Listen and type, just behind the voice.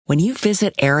When you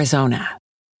visit Arizona,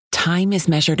 time is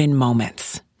measured in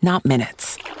moments, not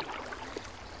minutes.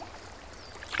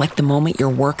 Like the moment your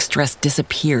work stress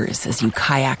disappears as you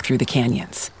kayak through the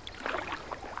canyons.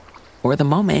 Or the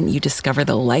moment you discover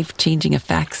the life-changing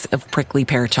effects of prickly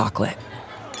pear chocolate.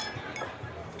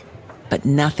 But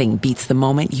nothing beats the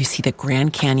moment you see the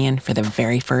Grand Canyon for the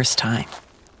very first time.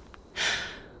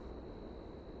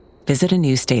 Visit a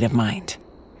new state of mind.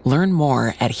 Learn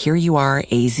more at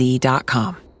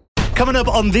hereyouareaz.com. Coming up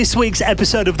on this week's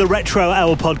episode of the Retro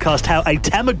Hour podcast, how a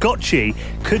Tamagotchi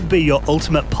could be your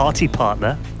ultimate party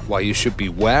partner. Why you should be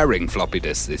wearing floppy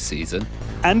disks this season.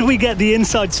 And we get the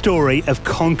inside story of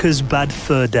Conker's Bad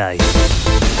Fur Day.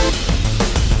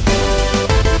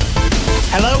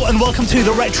 Hello and welcome to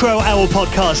the Retro Hour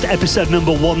podcast, episode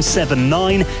number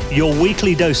 179, your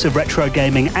weekly dose of retro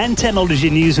gaming and technology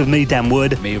news with me, Dan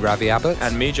Wood. Me, Ravi Abbott.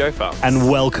 And me, Joe Farr.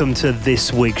 And welcome to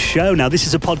this week's show. Now, this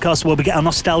is a podcast where we get our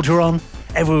nostalgia on.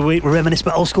 Every week we reminisce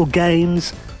about old school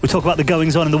games. We talk about the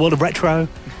goings-on in the world of retro.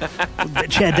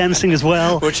 Chair dancing as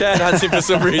well. Well, chair dancing for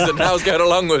some reason. I was going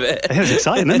along with it. It was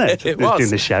exciting, isn't it? It was. Doing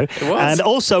this show. It was. And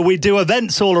also, we do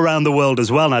events all around the world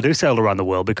as well. And I do say all around the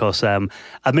world because,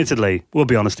 admittedly, we'll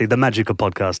be honest, the magic of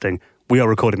podcasting, we are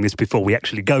recording this before we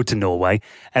actually go to Norway.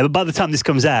 But by the time this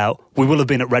comes out, we will have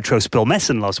been at Retro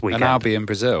Spillmessen last weekend. And I'll be in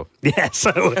Brazil. Yeah,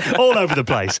 so all over the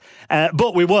place.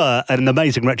 But we were at an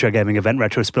amazing retro gaming event,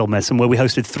 Retro Spillmessen, where we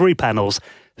hosted 3 panels.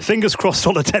 Fingers crossed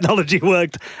all the technology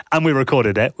worked and we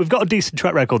recorded it. We've got a decent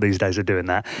track record these days of doing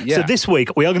that. Yeah. So this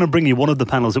week, we are going to bring you one of the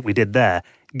panels that we did there,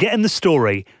 getting the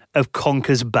story of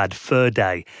Conker's Bad Fur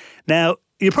Day. Now,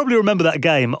 you probably remember that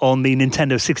game on the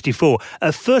Nintendo 64.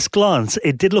 At first glance,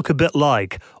 it did look a bit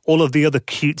like all of the other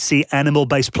cutesy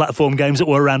animal-based platform games that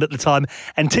were around at the time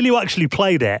until you actually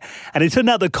played it. And it turned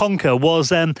out that Conker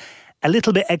was a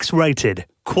little bit X-rated,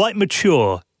 quite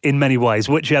mature in many ways,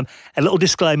 which, a little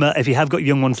disclaimer, if you have got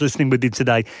young ones listening with you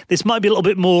today, this might be a little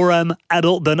bit more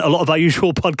adult than a lot of our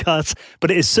usual podcasts, but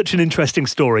it is such an interesting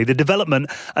story. The development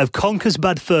of Conker's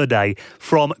Bad Fur Day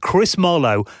from Chris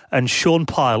Marlowe and Sean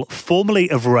Pyle,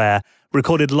 formerly of Rare,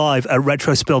 recorded live at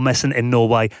Retro Spillmessen in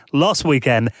Norway last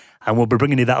weekend, and we'll be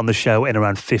bringing you that on the show in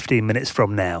around 15 minutes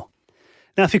from now.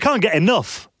 Now, if you can't get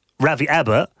enough Ravi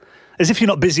Abbott, as if you're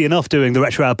not busy enough doing the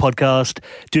Retro Hour podcast,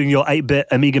 doing your 8-bit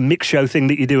Amiga mix show thing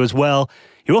that you do as well,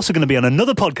 you're also going to be on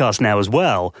another podcast now as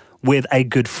well with a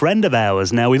good friend of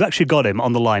ours. Now, we've actually got him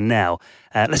on the line now.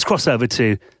 Let's cross over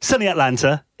to sunny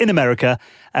Atlanta in America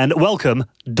and welcome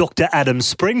Dr. Adam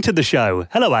Spring to the show.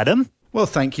 Hello, Adam. Well,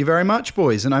 thank you very much,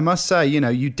 boys. And I must say,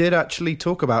 you did actually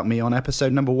talk about me on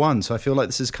episode number 1, so I feel like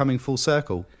this is coming full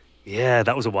circle. Yeah,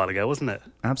 that was a while ago, wasn't it?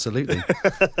 Absolutely.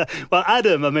 Well,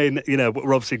 Adam, I mean,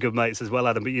 we're obviously good mates as well,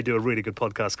 Adam, but you do a really good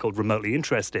podcast called Remotely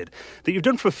Interested that you've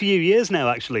done for a few years now,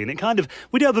 actually, and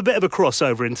we do have a bit of a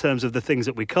crossover in terms of the things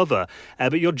that we cover,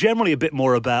 but you're generally a bit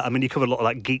more about, you cover a lot of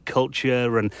like geek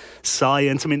culture and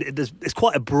science. It's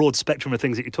quite a broad spectrum of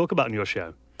things that you talk about in your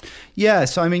show. Yeah,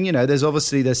 so there's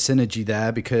synergy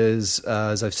there because,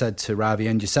 as I've said to Ravi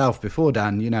and yourself before,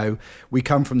 Dan, we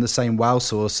come from the same wow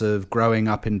source of growing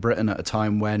up in Britain at a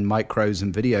time when micros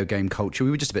and video game culture, we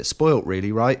were just a bit spoilt,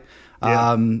 really, right?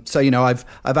 Yeah.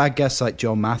 I've had guests like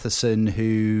John Matheson,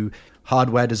 who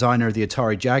hardware designer of the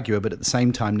Atari Jaguar, but at the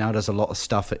same time now does a lot of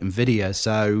stuff at NVIDIA.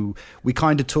 So we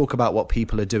kind of talk about what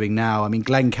people are doing now.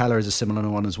 Glenn Keller is a similar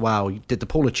one as well. He did the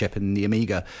Paula chip in the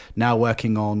Amiga, now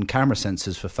working on camera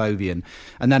sensors for Foveon.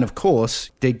 And then, of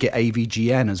course, did get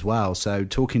AVGN as well. So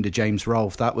talking to James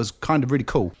Rolfe, that was kind of really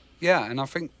cool. Yeah, and I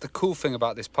think the cool thing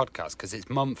about this podcast, because it's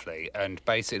monthly, and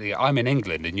basically I'm in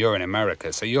England and you're in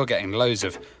America, so you're getting loads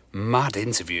of mad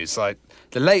interviews. Like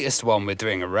the latest one, we're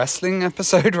doing a wrestling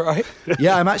episode, right?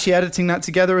 Yeah, I'm actually editing that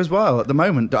together as well at the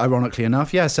moment, ironically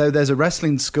enough. Yeah, so there's a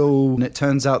wrestling school, and it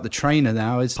turns out the trainer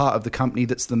now is part of the company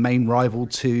that's the main rival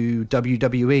to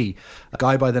WWE. A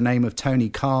guy by the name of Tony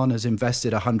Khan has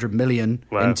invested $100 million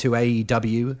into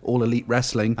AEW, All Elite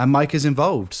Wrestling, and Mike is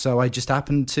involved. So I just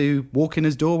happened to walk in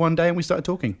his door one day and we started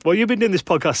talking. Well, you've been doing this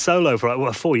podcast solo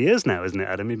for 4 years now, isn't it,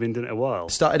 Adam? You've been doing it a while.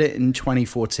 Started it in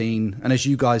 2014, and as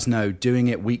you guys know, doing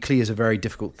it weekly is a very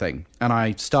difficult thing. And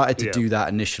I started to do that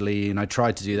initially, and I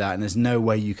tried to do that, and there's no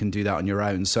way you can do that on your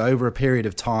own. So over a period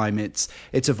of time, it's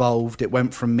evolved. It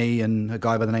went from me and a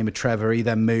guy by the name of Trevor. He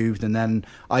then moved, and then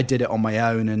I did it on my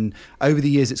own. And over the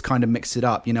years, it's kind of mixed it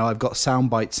up. I've got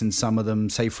sound bites in some of them,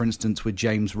 say, for instance, with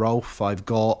James Rolfe. I've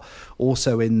got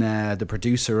also in there the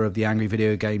producer of the Angry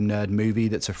Video Game Nerd movie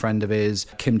that's a friend of his.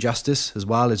 Kim Justice, as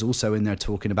well, is also in there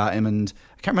talking about him. And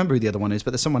I can't remember who the other one is,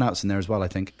 but there's someone else in there as well, I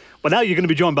think. Well, now you're going to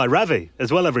be joined by Ravi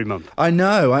as well every month. I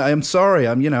know. I'm sorry.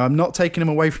 I'm not taking him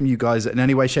away from you guys in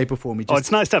any way, shape, or form.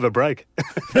 It's nice to have a break.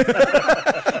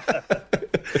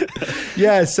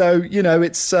 Yeah, so,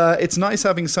 it's nice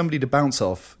having somebody to bounce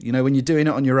off. When you're doing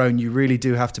it on your own, you really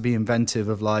do have to be inventive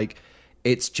of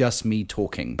it's just me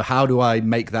talking. How do I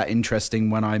make that interesting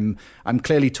when I'm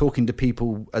clearly talking to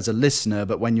people as a listener,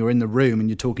 but when you're in the room and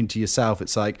you're talking to yourself,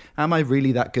 it's like, am I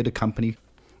really that good a company?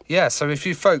 Yeah, so if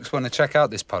you folks want to check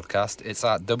out this podcast, it's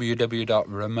at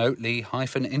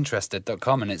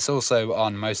www.remotely-interested.com, and it's also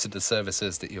on most of the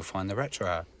services that you'll find the Retro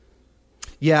Hour.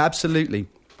 Yeah, absolutely.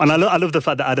 And I love the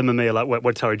fact that Adam and me are like we're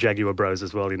Atari Jaguar bros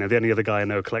as well. The only other guy I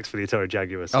know collects for the Atari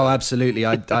Jaguar. So. Oh, absolutely.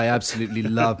 I absolutely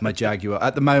love my Jaguar.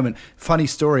 At the moment, funny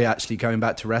story actually, going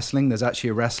back to wrestling, there's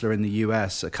actually a wrestler in the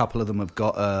US. A couple of them have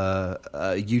got a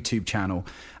YouTube channel.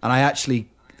 And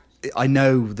I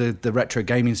know the retro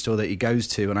gaming store that he goes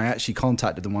to, and I actually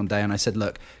contacted them one day and I said,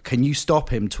 look, can you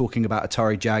stop him talking about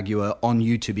Atari Jaguar on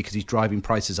YouTube because he's driving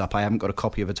prices up? I haven't got a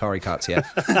copy of Atari cards yet.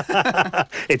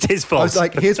 It's his fault. I was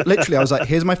like,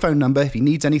 here's my phone number. If he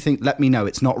needs anything, let me know.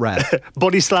 It's not rare.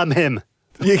 Body slam him.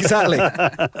 Yeah, exactly.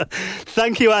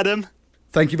 Thank you, Adam.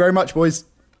 Thank you very much, boys.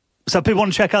 So people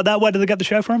want to check out that. Where do they get the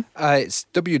show from? It's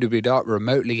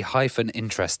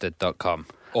www.remotely-interested.com.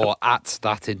 Or at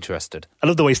that interested. I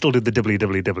love the way he still did the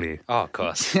www. Oh, of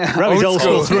course. Ravi's old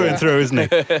school through and through, isn't he?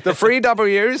 The three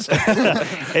W's.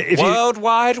 World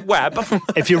Wide Web.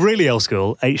 If you're really old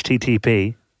school,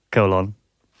 http://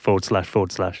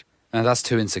 No, that's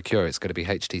too insecure. It's going to be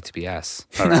HTTPS.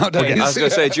 I was going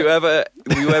to say, were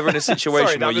you ever in a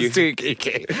situation where you... too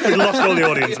geeky. We've lost all the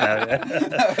audience now. Yeah?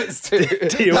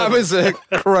 That was a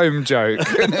Chrome joke.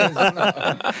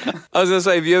 I was going to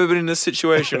say, have you ever been in a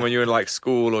situation when you were in like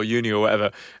school or uni or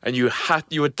whatever, and you were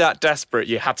that desperate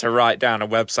you had to write down a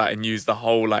website and use the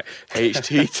whole like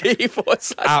HTTP at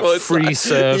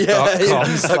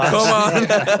freeserve.com. Come on.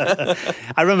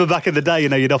 I remember back in the day,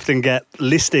 you'd often get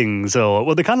listings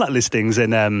or they kind of like listings in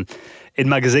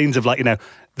magazines of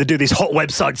they do these hot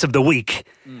websites of the week,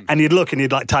 and you'd look and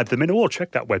you'd type them in. Oh,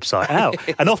 check that website out.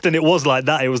 And often it was like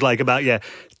that. It was about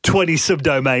 20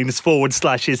 subdomains,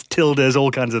 /, tildes, all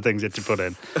kinds of things you had to put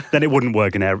in. Then it wouldn't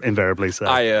work invariably. So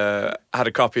I had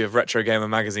a copy of Retro Gamer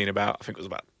magazine I think it was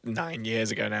about 9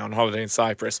 years ago now, on holiday in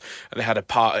Cyprus, and they had a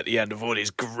part at the end of all these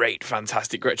great,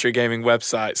 fantastic retro gaming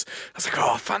websites. I was like,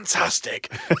 oh, fantastic.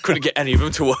 Couldn't get any of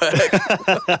them to work.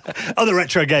 Other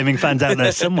retro gaming fans out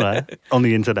there somewhere on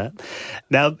the internet.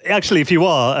 Now, actually, if you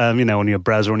are, on your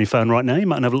browser on your phone right now, you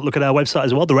might have a look at our website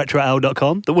as well,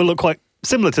 theretrohour.com. That will look quite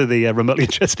similar to the remotely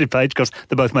interested page because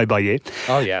they're both made by you.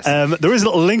 Oh, yes. There is a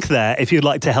little link there if you'd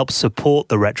like to help support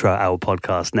the Retro Hour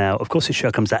podcast. Now, of course, this show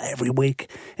comes out every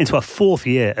week into our 4th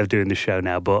year of doing the show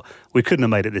now, but we couldn't have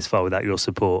made it this far without your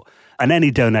support. And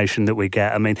any donation that we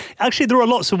get, actually, there are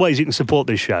lots of ways you can support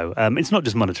this show. It's not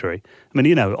just monetary.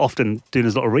 Often doing a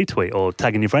little retweet or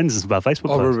tagging your friends and stuff on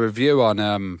Facebook. Or a review on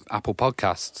Apple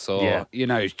Podcasts or,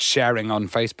 sharing on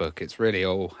Facebook. It's really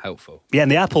all helpful. Yeah,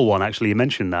 and the Apple one, actually, you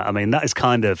mentioned that. That is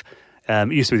kind of,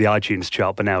 it used to be the iTunes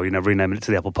chart, but now, renaming it to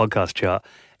the Apple Podcast chart.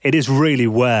 It is really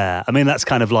where, that's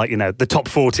kind of the top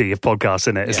 40 of podcasts,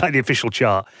 isn't it? It's like the official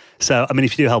chart. So,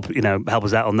 if you do help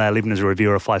us out on there, leaving us a review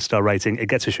or a 5-star rating, it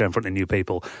gets a show in front of new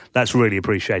people. That's really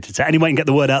appreciated. So, any way you can get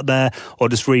the word out there, or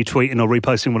just retweeting or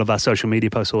reposting one of our social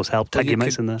media posts or help, tag your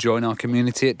mates in there. Join our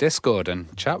community at Discord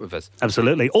and chat with us.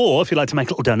 Absolutely. Or if you'd like to make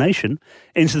a little donation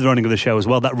into the running of the show as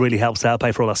well, that really helps out,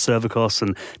 pay for all our server costs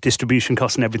and distribution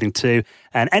costs and everything too.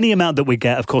 And any amount that we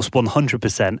get, of course,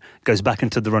 100% goes back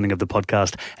into the running of the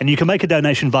podcast. And you can make a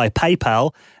donation via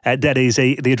PayPal, dead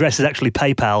easy. The address is actually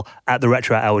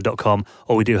paypal@theretrohour.com,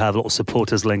 or we do have a little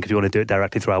supporters link if you want to do it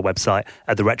directly through our website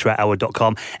at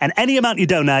theretrohour.com. And any amount you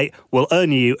donate will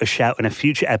earn you a shout in a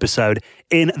future episode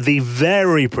in the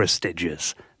very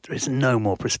prestigious, there is no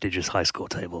more prestigious high score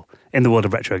table in the world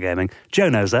of retro gaming. Joe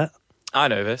knows that. I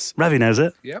know this. Ravi knows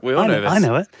it. Yep. We all know this. I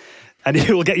know it. And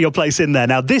you will get your place in there.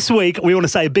 Now, this week, we want to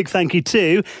say a big thank you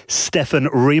to Stefan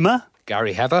Riemer,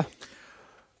 Gary Heather,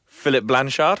 Philip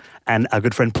Blanchard, and our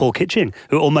good friend Paul Kitching,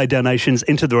 who all made donations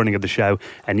into the running of the show,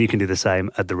 and you can do the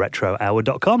same at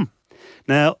theretrohour.com.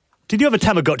 Now, did you have a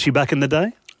Tamagotchi back in the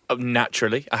day?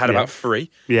 Naturally. I had about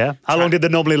 3. Yeah. How long did they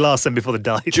normally last then before they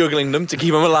died? Juggling them to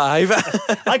keep them alive.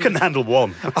 I couldn't handle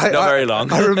one. Not very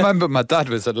long. I remember my dad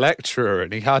was a lecturer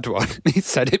and he had one. He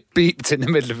said it beeped in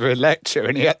the middle of a lecture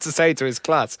and he had to say to his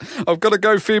class, I've got to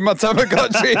go feed my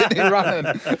Tamagotchi. And he ran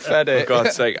and fed it. For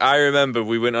God's sake. I remember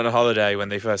we went on a holiday when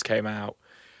they first came out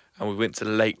and we went to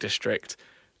the Lake District,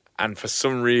 and for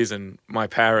some reason my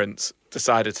parents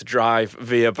decided to drive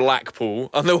via Blackpool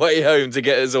on the way home to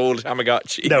get us all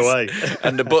Tamagotchis. No way.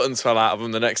 And the buttons fell out of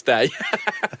them the next day.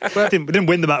 Didn't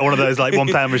win them at one of those like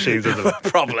 £1 machines, did they?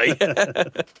 Probably.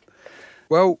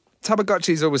 Well,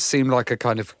 Tamagotchis always seem like a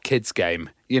kind of kids game,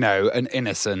 you know, an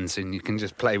innocence, and you can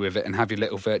just play with it and have your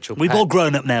little virtual We've pet. all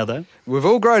grown up now, though. We've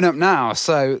all grown up now,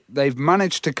 so they've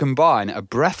managed to combine a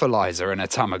breathalyzer and a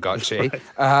Tamagotchi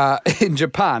in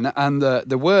Japan. And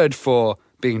the word for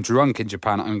being drunk in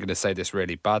Japan, I'm going to say this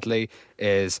really badly,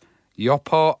 is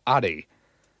Yoppo Ari.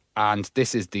 And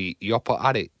this is the Yoppo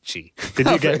Arichi.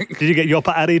 Did you get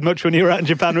Yoppa Added much when you were out in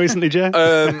Japan recently,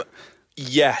 Joe?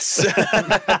 Yes.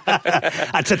 I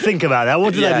had to think about that.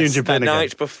 What did I do in Japan the again?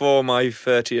 night before my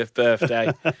 30th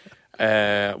birthday.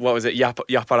 What was it?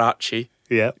 Yaparachi.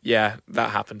 Yeah. Yeah,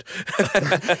 that happened.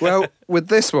 Well, with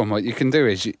this one, what you can do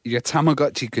is your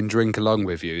Tamagotchi can drink along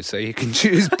with you. So you can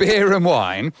choose beer and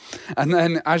wine. And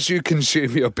then as you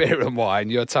consume your beer and wine,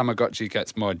 your Tamagotchi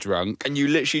gets more drunk. And you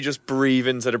literally just breathe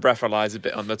into the breathalyzer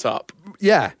bit on the top.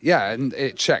 Yeah. And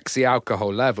it checks the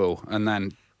alcohol level and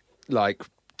then, like,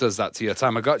 does that to your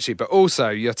Tamagotchi. But also,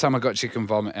 your Tamagotchi can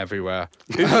vomit everywhere.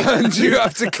 And you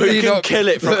have to Who clean can up... kill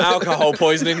it from alcohol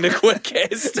poisoning the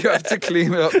quickest? You have to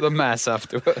clean up the mess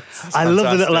afterwards. I love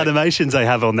the little fantastic. animations they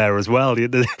have on there as well.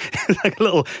 Like a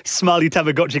little smiley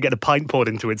Tamagotchi get a pint poured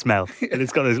into its mouth. And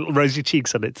it's got those little rosy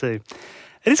cheeks on it too.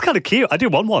 It is kind of cute. I do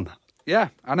want one. Yeah,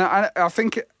 and I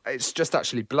think it's just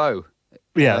actually blow.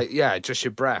 Yeah. Just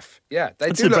your breath. Yeah, they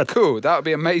That's do the look breath. cool. That would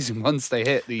be amazing once they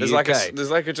hit the There's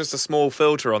UK. just a small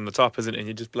filter on the top, isn't it? And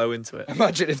you just blow into it.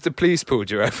 Imagine if the police pulled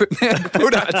you over,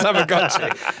 pulled out a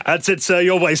Tamagotchi. That's it, sir.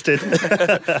 You're wasted.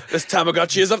 This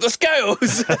Tamagotchi is off the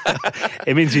scales.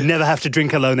 It means you never have to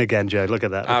drink alone again, Joe. Look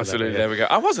at that. Look Absolutely, At there we go.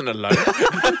 I wasn't alone.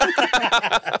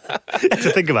 that,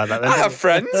 to think about that. Then, I have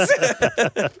friends.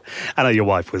 I know your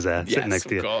wife was there, Yes, sitting next to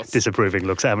of you, course. disapproving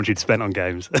looks at how much you'd spent on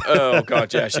games. Oh,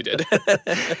 God, yeah, she did.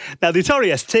 Now, the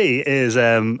Atari ST is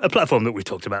a platform that we've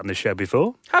talked about on this show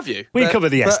before. Have you? We cover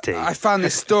the But ST. I found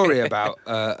this story about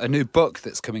a new book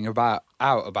that's coming out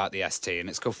about the ST, and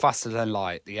it's called Faster Than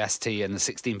Light, the ST and the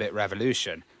 16-bit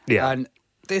revolution. Yeah. And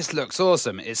this looks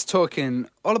awesome. It's talking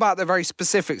all about the very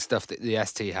specific stuff that the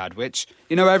ST had, which,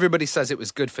 you know, everybody says it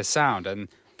was good for sound, and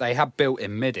they had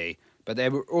built-in MIDI, but they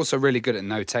were also really good at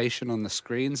notation on the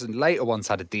screens, and later ones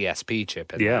had a DSP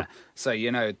chip in there. So,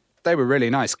 you know, they were really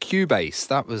nice. Cubase,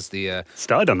 that was the...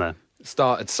 Started on there.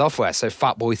 started software. So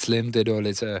Fatboy Slim did all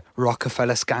his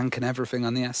Rockefeller skank and everything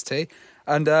on the ST.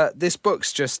 And this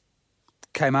book's just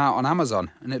came out on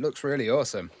Amazon, and it looks really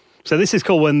awesome. So this is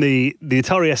called When the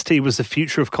Atari ST Was the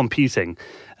Future of Computing.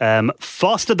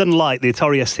 Faster Than Light, the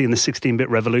Atari ST and the 16-bit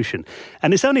Revolution.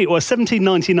 And it's only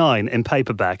 $17.99 in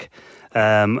paperback.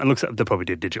 And looks like they'll probably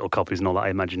do digital copies and all that, I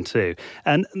imagine, too.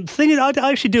 And the thing is, I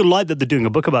actually do like that they're doing a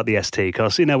book about the ST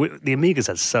because, you know, the Amiga's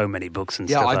had so many books and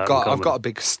stuff. I've got a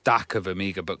big stack of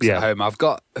Amiga books Yeah. at home. I've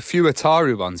got a few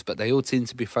Atari ones, but they all seem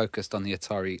to be focused on the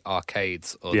Atari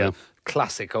arcades or the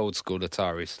classic old school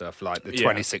Atari stuff, like the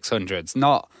 2600s,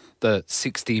 not the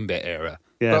 16-bit era.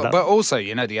 Yeah, but also,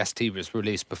 you know, the ST was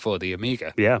released before the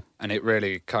Amiga. Yeah. And it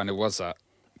really kind of was that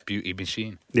beauty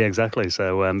machine. Yeah, exactly.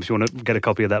 So if you want to get a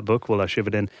copy of that book, well, I'll shove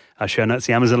it in our show notes,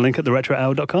 the Amazon link at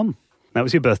theretrohour.com. That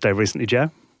was your birthday recently, Joe.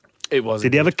 It was.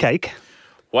 Did you have a cake?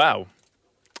 Wow.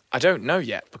 I don't know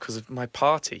yet because my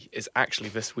party is actually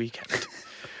this weekend,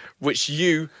 which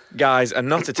you guys are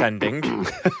not attending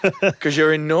because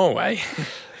you're in Norway.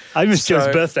 I miss Joe's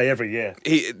birthday every year.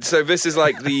 So this is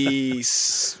like the,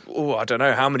 I don't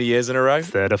know how many years in a row.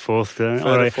 Third or fourth. Third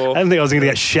All or right. fourth. I don't think I was going to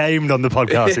get shamed on the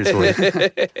podcast this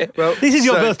week. Well, This is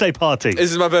your So- birthday party.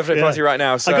 This is my birthday Yeah. party right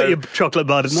now. So I got your chocolate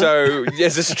bar, didn't I? So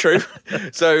yes, this is true.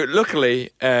 So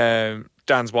luckily,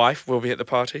 Dan's wife will be at the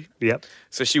party, Yep.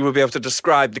 so she will be able to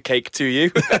describe the cake to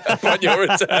you upon your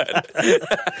return.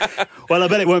 Well, I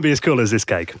bet it won't be as cool as this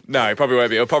cake. No, it probably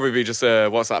won't be. It'll probably be just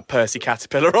what's that, Percy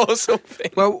Caterpillar or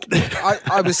something. Well,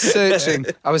 I was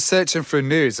searching for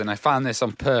news, and I found this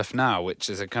on Perth Now, which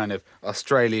is a kind of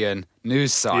Australian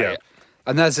news site. Yeah.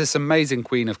 And there's this amazing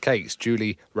queen of cakes,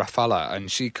 Julie Rafala, and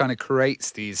she kind of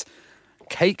creates these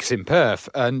cakes in Perth,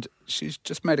 and she's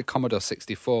just made a Commodore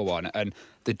 64 one, and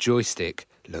the joystick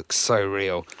looks so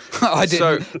real.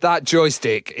 That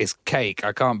joystick is cake.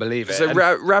 I can't believe it. So And-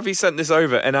 Ravi sent this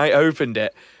over, and I opened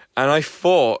it, and I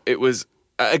thought it was,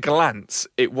 at a glance,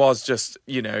 it was just,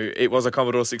 it was a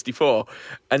Commodore 64.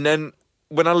 And then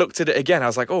when I looked at it again, I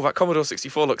was like, oh, that Commodore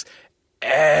 64 looks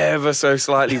ever so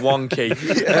slightly wonky.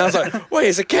 And I was like, wait,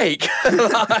 it's a cake.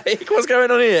 Like, what's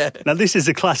going on here? Now, this is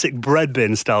a classic bread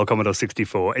bin style Commodore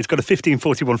 64. It's got a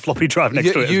 1541 floppy drive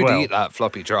next to it as well. You'd eat that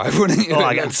floppy drive, wouldn't you? Oh,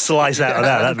 I could slice out of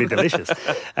that. That'd be delicious.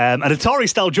 An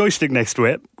Atari-style joystick next to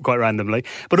it, quite randomly.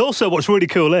 But also, what's really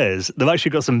cool is they've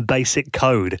actually got some basic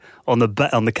code on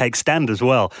the cake stand as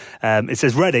well. It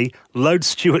says, ready, load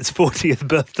Stuart's 40th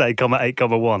birthday, 8,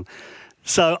 1.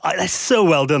 So that's so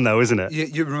well done, though, isn't it?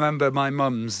 You remember my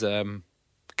mum's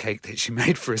cake that she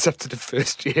made for us after the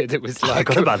first year? That was like I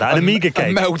forgot about that. An Amiga cake.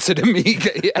 A melted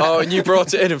Amiga. Yeah. Oh, and you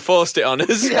brought it in and forced it on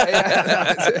us.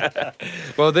 Yeah.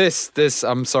 Well, this.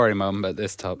 I'm sorry, Mum, but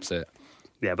this tops it.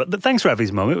 Yeah, but thanks,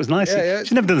 Ravi's mum. It was nice. Yeah,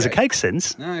 She's never done us a cake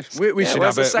since. No, we should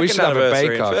have a we should have a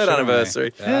bake-off. Third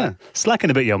anniversary. Yeah. Slacking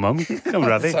a bit, your mum. Come on,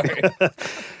 Ravi.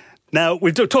 Now,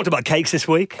 we've talked about cakes this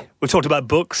week. We've talked about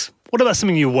books. What about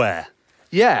something you wear?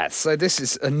 Yeah, so this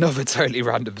is another totally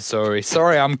random story.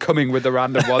 Sorry I'm coming with the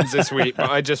random ones this week, but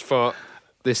I just thought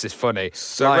this is funny.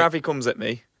 So Ravi comes at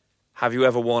me. Have you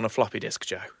ever worn a floppy disk,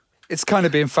 Joe? It's kind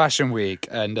of been Fashion Week,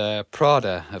 and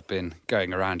Prada have been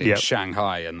going around in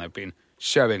Shanghai, and they've been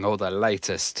showing all their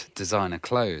latest designer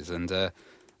clothes, and the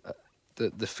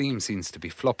theme seems to be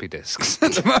floppy disks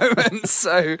at the moment.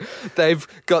 So they've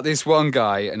got this one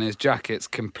guy, and his jacket's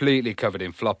completely covered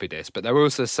in floppy disks, but they're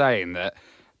also saying that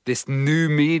this new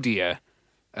media,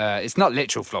 it's not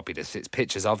literal floppy disks, it's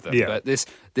pictures of them, but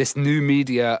this new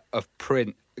media of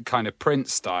print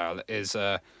style is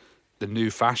the new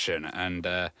fashion,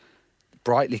 and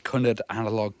brightly coloured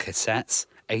analog cassettes,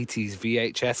 80s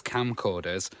VHS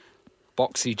camcorders,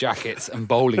 boxy jackets and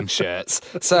bowling shirts.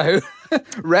 So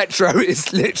retro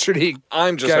is literally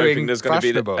I'm just hoping there's going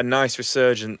to be a a nice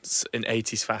resurgence in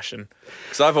 80s fashion,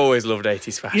 because I've always loved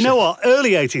 80s fashion. You know what?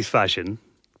 Early 80s fashion,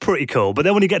 pretty cool. But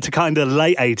then when you get to kind of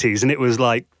late 80s and it was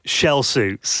like shell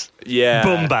suits,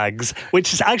 bum bags,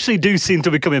 which actually do seem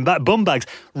to be coming back. Bum bags.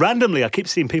 Randomly, I keep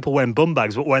seeing people wearing bum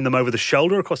bags, but wearing them over the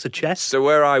shoulder, across the chest. So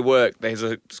where I work, there's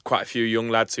quite a few young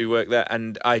lads who work there,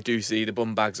 and I do see the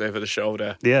bum bags over the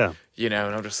shoulder. Yeah. You know,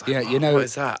 and I'm just like, what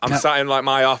is that? I'm sat in like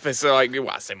my office, so like, well,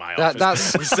 I say my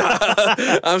office.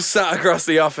 I'm sat across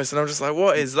the office, and I'm just like,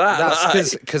 what is that?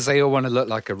 That's because they all want to look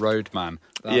like a roadman.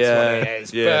 That's what it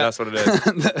is. Yeah, that's what it is.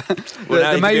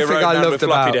 The main thing I loved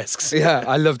about discs.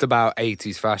 I loved about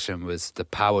 80s fashion was the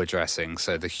power dressing.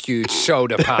 So the huge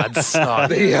shoulder pads,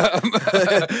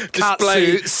 the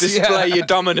display your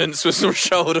dominance with some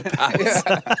shoulder pads.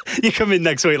 Yeah. You come in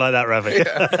next week like that, Ravi.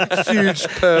 Yeah. Huge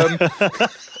perm.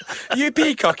 You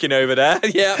peacocking over there?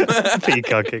 Yeah.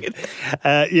 Peacocking.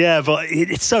 Yeah, but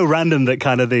it's so random that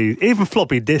kind of even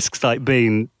floppy disks like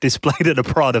being displayed at a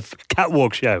Prada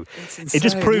catwalk show. Insane, it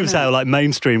just proves how like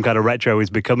mainstream kind of retro is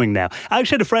becoming now. I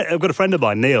actually I've got a friend of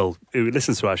mine, Neil, who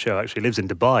listens to our show, actually lives in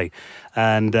Dubai.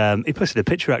 And he posted a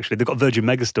picture, actually. They've got Virgin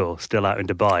Megastore still out in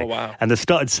Dubai. Oh, wow. And they've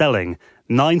started selling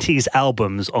 90s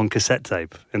albums on cassette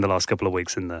tape in the last couple of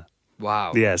weeks in there.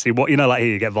 Wow. Yeah, see, like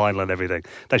here you get vinyl and everything.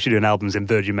 They should do albums in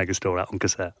Virgin Megastore out on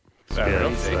cassette.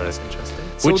 That's interesting.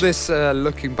 It's all this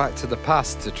looking back to the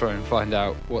past to try and find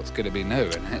out what's going to be new,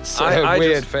 and it's a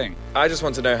weird thing. I just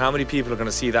want to know how many people are going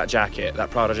to see that jacket,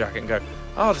 that Prada jacket, and go,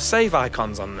 oh, the save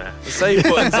icon's on there. The save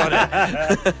button's on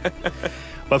it.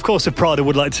 Well, of course, if Prada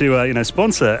would like to,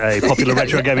 sponsor a popular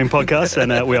retro gaming podcast,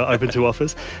 then we are open to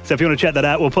offers. So if you want to check that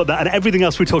out, we'll put that and everything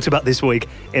else we talked about this week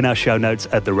in our show notes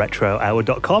at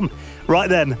theretrohour.com. Right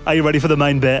then, are you ready for the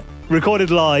main bit?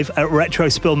 Recorded live at Retro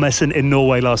Spillmessen in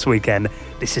Norway last weekend.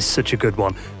 This is such a good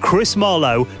one. Chris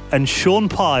Marlowe and Sean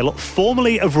Pyle,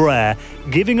 formerly of Rare,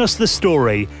 giving us the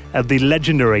story of the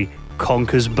legendary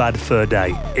Conker's Bad Fur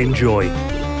Day. Enjoy.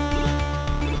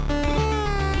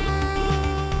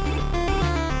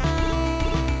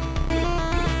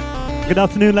 Good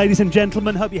afternoon, ladies and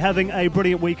gentlemen. Hope you're having a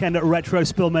brilliant weekend at Retro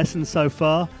Spillmessen so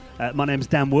far. My name's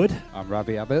Dan Wood. I'm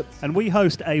Ravi Abbott. And we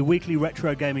host a weekly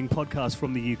retro gaming podcast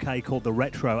from the UK called The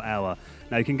Retro Hour.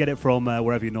 Now, you can get it from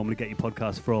wherever you normally get your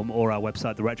podcasts from or our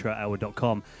website,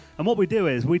 theretrohour.com. And what we do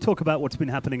is we talk about what's been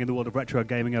happening in the world of retro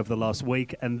gaming over the last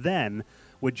week, and then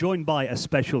we're joined by a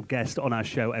special guest on our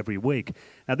show every week.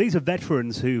 Now, these are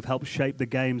veterans who've helped shape the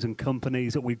games and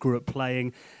companies that we grew up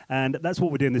playing, and that's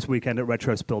what we're doing this weekend at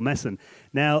Retro Spillmessen.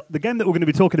 Now, the game that we're going to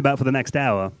be talking about for the next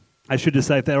hour, I should just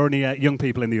say, if there are any young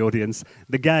people in the audience,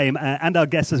 the game, and our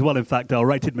guests as well, in fact, are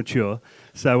rated mature,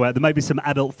 so there may be some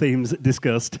adult themes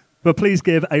discussed. But please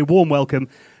give a warm welcome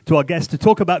to our guests to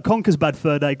talk about Conker's Bad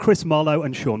Fur Day, Chris Marlowe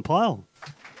and Sean Pyle.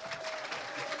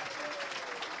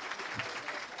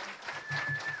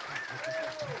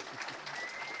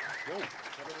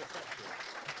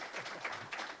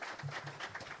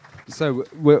 So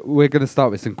we're going to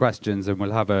start with some questions and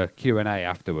we'll have a Q&A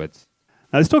afterwards.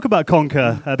 Now let's talk about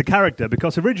Conker, the character,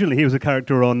 because originally he was a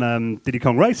character on Diddy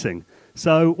Kong Racing.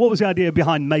 So what was the idea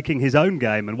behind making his own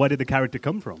game, and where did the character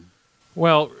come from?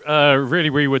 Well, really,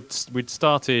 we'd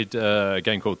started a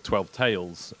game called 12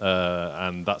 Tales,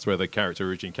 and that's where the character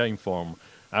originally came from.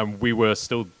 And we were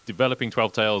still developing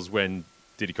 12 Tales when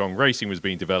Diddy Kong Racing was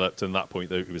being developed, and at that point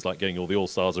it was like getting all the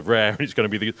all-stars of Rare, and it's going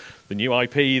to be the new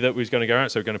IP that was going to go out,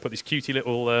 so we're going to put this cutie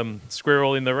little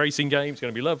squirrel in the racing game. It's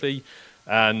going to be lovely.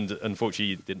 And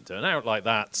unfortunately, it didn't turn out like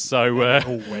that. So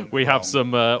we have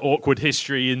some awkward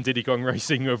history in Diddy Kong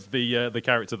Racing of the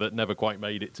character that never quite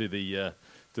made it to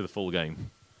the full game.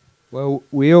 Well,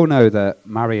 we all know that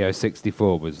Mario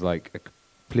 64 was like a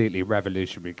completely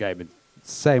revolutionary game. And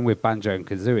same with Banjo and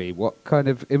Kazooie. What kind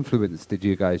of influence did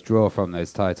you guys draw from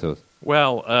those titles?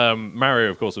 Well, Mario,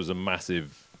 of course, was a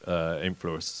massive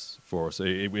influence for us.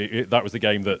 That was the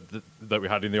game that we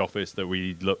had in the office that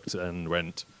we looked and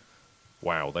went,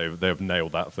 wow, they've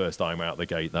nailed that first time out the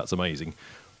gate. That's amazing.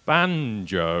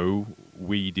 Banjo,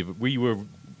 we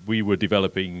were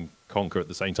developing Conker at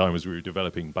the same time as we were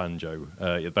developing Banjo.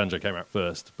 Banjo came out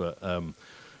first, but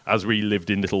as we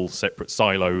lived in little separate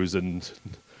silos and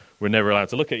were never allowed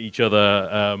to look at each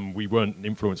other, we weren't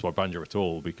influenced by Banjo at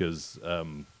all because...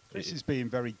 Chris is being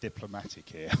very diplomatic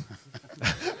here.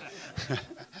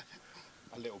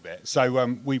 A little bit.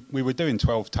 So we were doing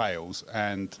 12 Tales,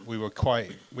 and we were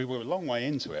a long way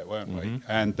into it, weren't we?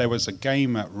 And there was a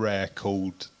game at Rare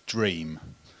called Dream,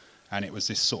 and it was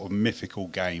this sort of mythical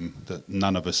game that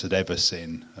none of us had ever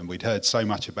seen, and we'd heard so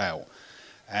much about.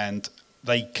 And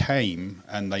they came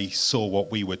and they saw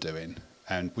what we were doing,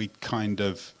 and we'd kind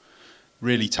of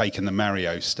really taken the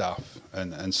Mario stuff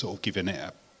and sort of given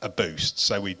it a boost.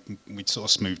 So we'd sort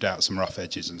of smoothed out some rough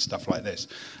edges and stuff like this.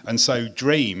 And so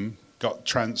Dream got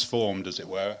transformed, as it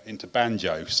were, into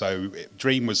Banjo. So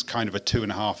Dream was kind of a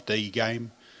 2.5D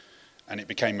game, and it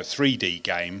became a 3D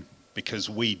game because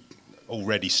we'd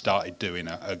already started doing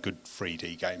a good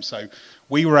 3D game. So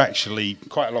we were actually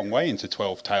quite a long way into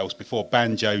 12 Tales before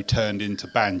Banjo turned into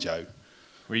Banjo.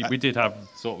 We did have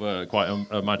sort of quite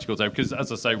a magical day because,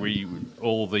 as I say,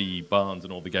 all the barns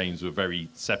and all the games were very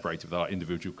separated with our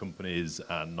individual companies,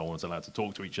 and no one was allowed to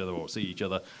talk to each other or see each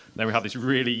other. Then we had this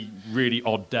really, really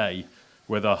odd day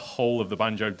where the whole of the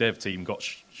Banjo dev team got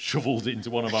shoveled into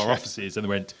one of our offices and they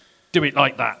went, "Do it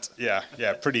like that." Yeah,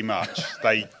 pretty much.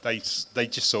 They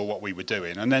just saw what we were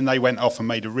doing, and then they went off and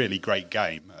made a really great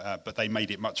game. But they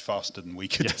made it much faster than we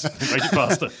could. Yes, they made it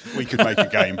faster. We could make a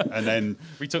game, and then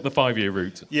we took the 5-year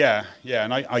route. Yeah,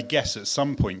 and I guess at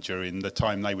some point during the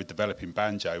time they were developing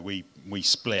Banjo, we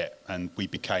split and we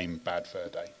became Bad Fur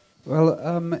Day.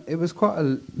 Well, it was quite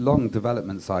a long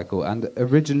development cycle, and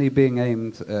originally being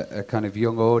aimed at a kind of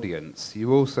young audience,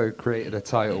 you also created a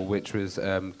title which was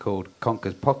called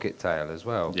Conker's Pocket Tale as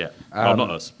well. Yeah,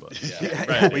 not us, but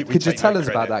yeah. Could you tell us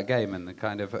about that game and the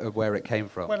kind of where it came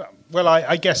from? Well,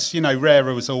 I guess, Rare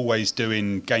was always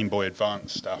doing Game Boy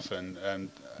Advance stuff, and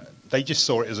they just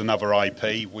saw it as another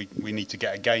IP. We need to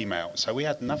get a game out. So we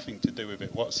had nothing to do with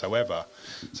it whatsoever.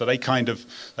 So they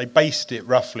based it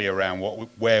roughly around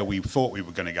where we thought we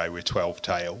were going to go with 12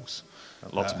 Tales.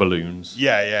 Lots of balloons.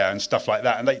 Yeah, and stuff like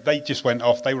that. And they just went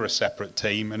off. They were a separate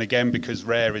team. And again, because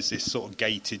Rare is this sort of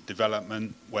gated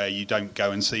development where you don't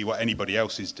go and see what anybody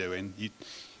else is doing.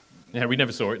 Yeah, we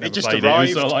never saw it. Never just played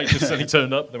arrived. It was sort of just suddenly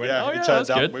turned up. They went, it turned that's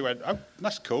up. good. We went, oh,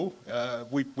 that's cool.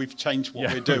 We've changed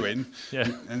what we're doing. Yeah,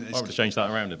 I would have changed that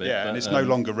around a bit. Yeah, and it's no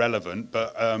longer relevant.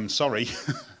 But sorry.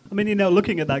 I mean,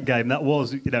 looking at that game, that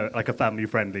was like a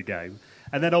family-friendly game.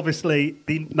 And then obviously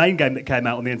the main game that came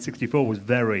out on the N64 was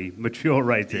very mature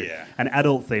rated and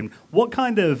adult themed. What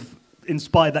kind of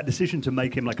inspired that decision to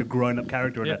make him like a grown-up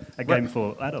character in a game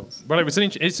for adults? Well, it's an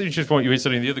interesting point. You were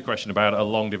saying the other question about a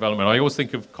long development. I always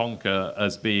think of Conker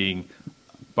as being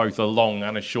both a long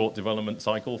and a short development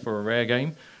cycle for a Rare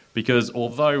game, because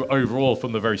although overall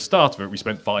from the very start of it we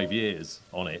spent 5 years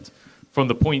on it, from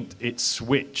the point it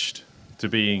switched to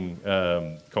being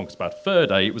Conker's Bad Fur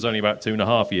Day, it was only about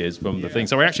 2.5 years from the thing.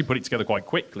 So we actually put it together quite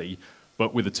quickly,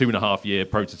 but with a 2.5-year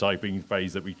prototyping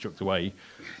phase that we chucked away.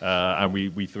 And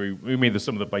we threw,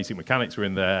 some of the basic mechanics were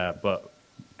in there, but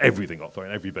everything got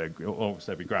thrown, almost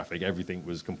every graphic, everything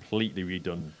was completely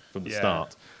redone from the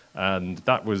start. And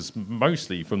that was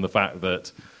mostly from the fact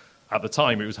that at the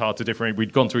time it was hard to differentiate.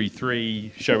 We'd gone to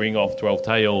E3 showing off 12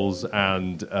 Tales,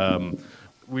 and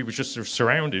we were just sort of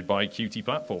surrounded by QT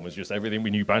platformers, just everything. We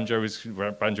knew Banjo was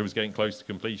getting close to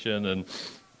completion, and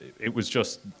it was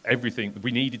just everything.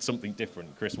 We needed something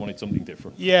different. Chris wanted something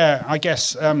different. Yeah, I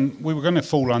guess we were going to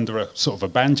fall under a sort of a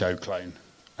Banjo clone,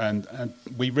 and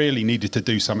we really needed to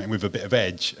do something with a bit of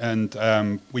edge.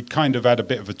 And we'd kind of had a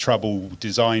bit of a trouble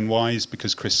design-wise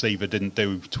because Chris Seaver didn't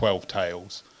do 12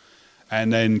 Tales.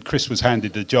 And then Chris was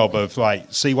handed the job of,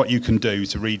 like, see what you can do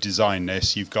to redesign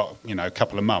this. You've got, a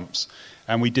couple of months.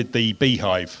 And we did the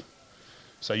beehive.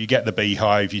 So you get the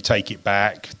beehive, you take it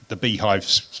back, the beehive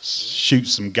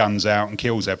shoots some guns out and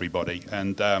kills everybody.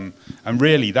 And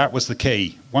really, that was the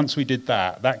key. Once we did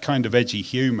that kind of edgy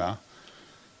humour,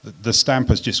 the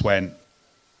stampers just went,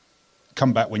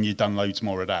 come back when you've done loads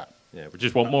more of that. Yeah, we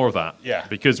just want more of that. Yeah.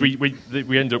 Because we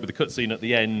ended up with the cutscene at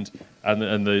the end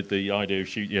and the idea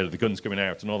of the guns coming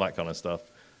out and all that kind of stuff.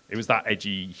 It was that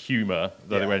edgy humour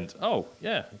that they went, oh,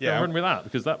 yeah, run with that,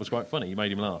 because that was quite funny. You made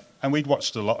him laugh. And we'd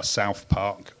watched a lot of South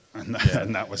Park, and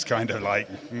that was kind of like,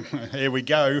 here we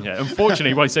go. Yeah,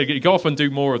 unfortunately, I said, go off and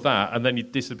do more of that, and then you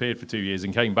disappeared for 2 years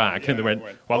and came back, and they went,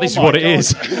 well, this is what it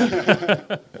is.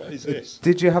 What is this?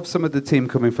 Did you have some of the team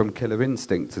coming from Killer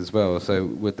Instinct as well? So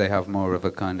would they have more of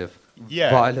a kind of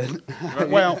violent...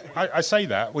 Well, I say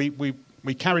that.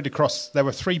 We carried across... There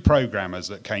were 3 programmers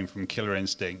that came from Killer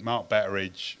Instinct, Mark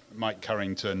Betteridge, Mike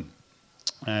Currington,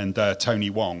 and Tony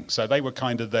Wong. So they were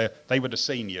kind of they were the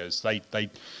seniors.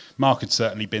 Mark had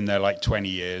certainly been there like 20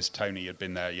 years. Tony had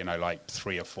been there, like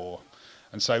 3 or 4.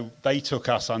 And so they took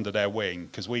us under their wing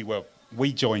because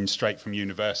we joined straight from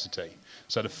university.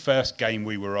 So the first game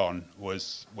we were on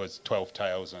was 12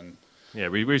 Tales, and yeah,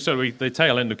 the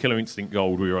tail end of Killer Instinct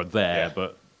Gold. We were there,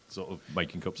 but sort of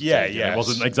making cups of tea. It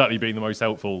wasn't exactly being the most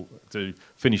helpful to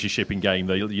finish a shipping game.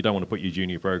 You don't want to put your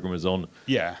junior programmers on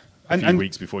a few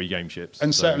weeks before your game ships.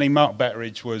 And certainly Mark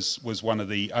Betteridge was one of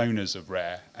the owners of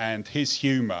Rare, and his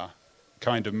humour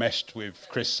kind of meshed with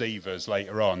Chris Seaver's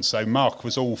later on. So Mark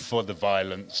was all for the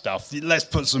violent stuff. Let's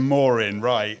put some more in,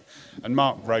 right? And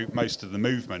Mark wrote most of the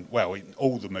movement,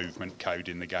 all the movement code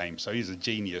in the game. So he's a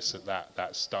genius at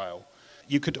that style.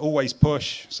 You could always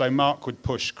push. So Mark would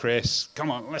push Chris. Come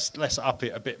on, let's up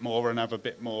it a bit more and have a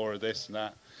bit more of this and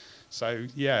that. So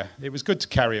yeah, it was good to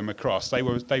carry them across. They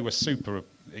were super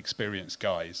experienced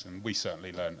guys, and we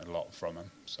certainly learned a lot from them.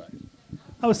 So.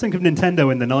 I was thinking of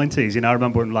Nintendo in the 90s. I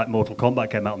remember when Mortal Kombat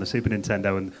came out on the Super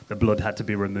Nintendo and the blood had to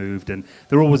be removed, and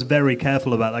they're always very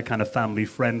careful about that kind of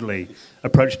family-friendly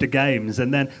approach to games.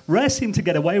 And then Rare seemed to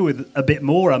get away with a bit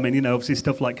more. I mean, obviously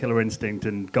stuff like Killer Instinct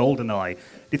and GoldenEye. Do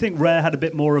you think Rare had a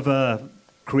bit more of a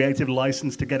creative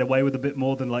license to get away with a bit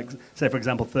more than, like, say, for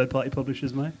example, third-party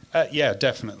publishers may? Yeah,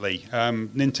 definitely.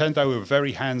 Nintendo were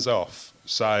very hands-off.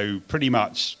 So pretty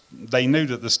much they knew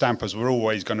that the stampers were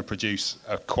always going to produce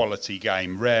a quality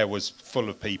game. Rare was full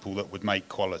of people that would make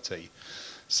quality.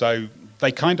 So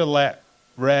they kind of let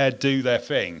Rare do their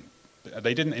thing.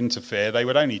 They didn't interfere. They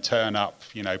would only turn up,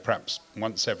 perhaps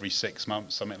once every 6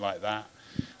 months, something like that.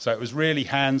 So it was really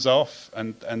hands-off,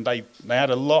 and they had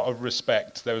a lot of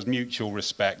respect. There was mutual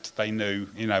respect. They knew,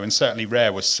 and certainly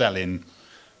Rare was selling,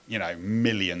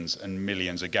 millions and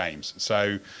millions of games.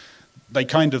 So they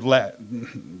kind of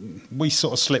we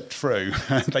sort of slipped through.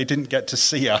 They didn't get to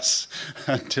see us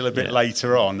until a bit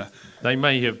later on. They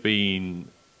may have been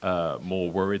more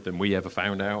worried than we ever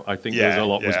found out. I think there's a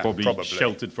lot was probably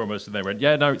sheltered from us, and they went,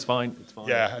 no, it's fine.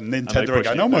 Yeah, and Nintendo were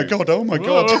going, oh my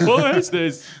God. What is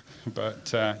this? But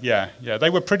they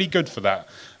were pretty good for that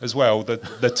as well.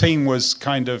 The team was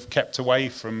kind of kept away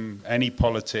from any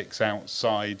politics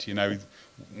outside,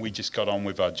 We just got on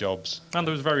with our jobs. And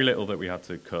there was very little that we had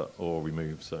to cut or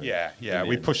remove. So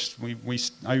we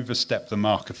overstepped the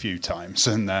mark a few times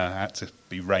and had to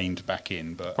be reined back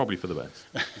in. But probably for the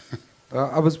best.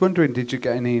 I was wondering, did you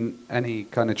get any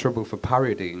kind of trouble for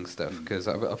parodying stuff? Because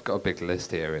I've got a big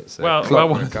list here. It's this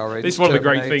is one of the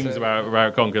great things about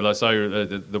Conker. Like, so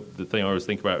the thing I always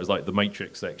think about was like the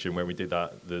Matrix section when we did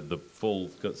that, the full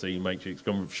cutscene Matrix,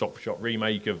 shot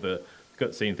remake of the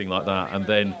cutscene thing like that, and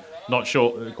then quite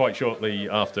shortly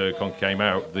after Conker came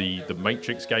out, the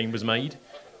Matrix game was made,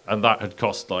 and that had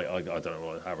cost like I don't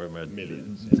know however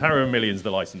millions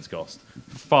the license cost,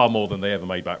 far more than they ever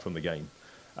made back from the game.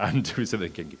 And we were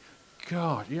thinking,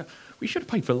 God, we should have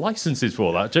paid for licenses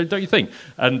for that, don't you think?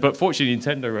 But fortunately,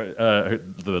 Nintendo,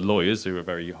 the lawyers who were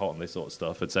very hot on this sort of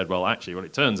stuff, had said, well, actually,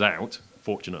 it turns out,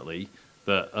 fortunately,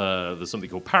 that there's something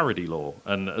called parody law,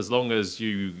 and as long as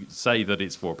you say that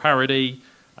it's for parody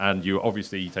and you're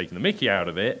obviously taking the mickey out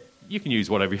of it, you can use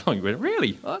whatever you like. We went,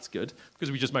 really? Oh, that's good,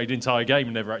 because we just made an entire game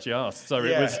and never actually asked. So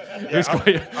it was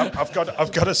quite. I've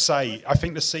got to say, I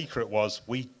think the secret was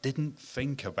we didn't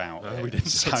think about it. We didn't.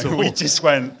 So we just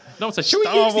went. No one said, should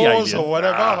Star we use the Wars alien? Or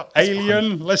whatever? Alien.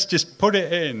 Fine. Let's just put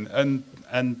it in.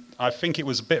 And I think it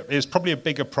was probably a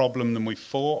bigger problem than we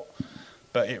thought.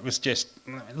 But it was just,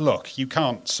 look, you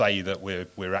can't say that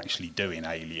we're actually doing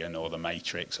Alien or The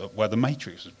Matrix. Well, The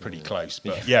Matrix was pretty close,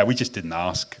 but yeah, we just didn't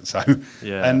ask. So,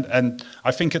 and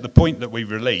I think at the point that we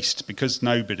released, because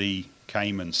nobody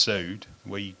came and sued,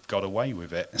 we got away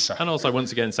with it. So. And also,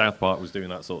 once again, South Park was doing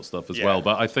that sort of stuff as well.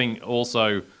 But I think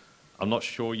also, I'm not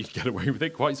sure you get away with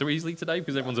it quite so easily today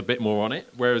because everyone's a bit more on it.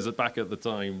 Whereas back at the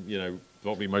time,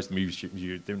 probably most of the movies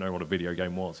you didn't know what a video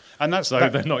game was. And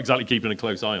they're not exactly keeping a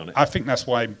close eye on it. I think that's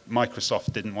why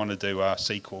Microsoft didn't want to do our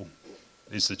sequel,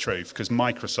 is the truth. Because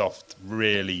Microsoft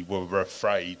really were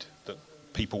afraid that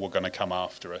people were going to come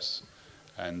after us.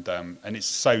 And it's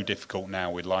so difficult now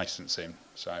with licensing.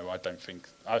 So I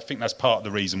think that's part of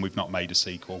the reason we've not made a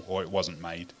sequel, or it wasn't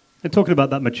made. And talking about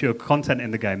that mature content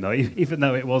in the game, though, even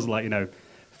though it was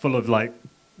full of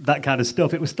that kind of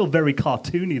stuff, it was still very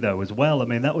cartoony though as well. I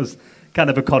mean, that was kind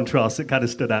of a contrast that kind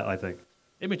of stood out, I think.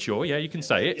 Immature, yeah, you can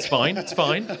say it. It's fine. It's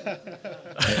fine.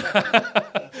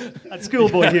 And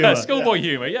schoolboy humour. Schoolboy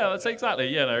humour, yeah, that's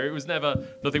exactly. It was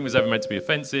nothing was ever meant to be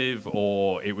offensive,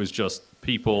 or it was just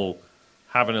people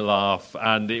having a laugh,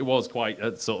 and it was quite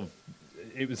a sort of.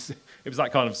 It was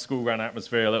that kind of school run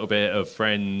atmosphere, a little bit of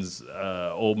friends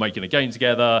all making a game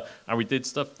together, and we did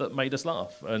stuff that made us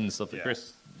laugh, and stuff that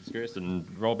Chris and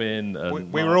Robin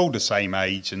and we were all the same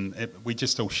age, and we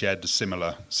just all shared a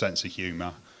similar sense of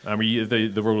humour. I mean,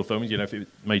 the rule of thumb is, if it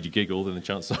made you giggle, then the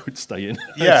chance I would stay in.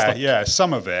 Yeah,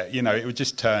 some of it, it would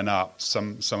just turn up,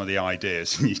 some of the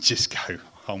ideas, and you just go,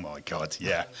 oh my God,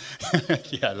 yeah.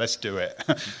 Yeah, let's do it.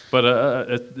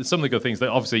 But some of the good things that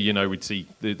obviously, we'd see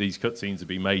these cutscenes have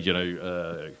been made,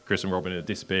 Chris and Robin would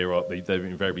disappear, or they've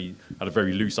had a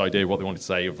very loose idea of what they wanted to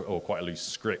say, or quite a loose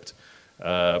script.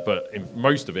 But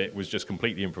most of it was just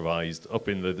completely improvised. Up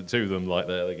in the two of them,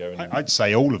 there they go. I'd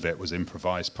say all of it was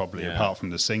improvised, probably, apart from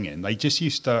the singing. They just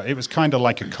used to. It was kind of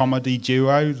like a comedy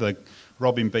duo.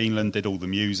 Robin Beanland did all the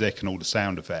music and all the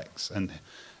sound effects, and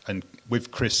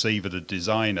with Chris Seaver, the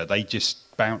designer, they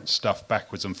just bounced stuff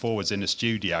backwards and forwards in the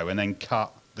studio and then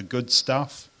cut the good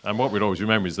stuff. And what we'd always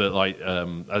remember is that,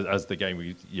 as the game,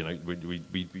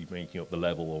 we'd be making up the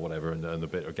level or whatever, and the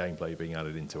bit of gameplay being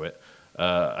added into it.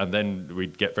 And then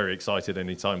we'd get very excited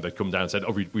any time they'd come down and said,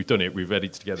 we've done it, we've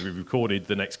edited together, we've recorded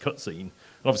the next cutscene.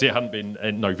 And obviously it hadn't been,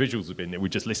 and no visuals had been,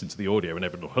 we'd just listen to the audio and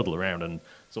everyone would huddle around and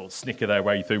sort of snicker their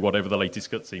way through whatever the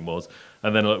latest cutscene was.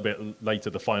 And then a little bit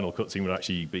later, the final cutscene would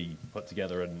actually be put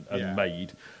together and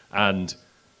made. And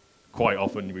quite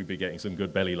often we'd be getting some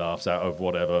good belly laughs out of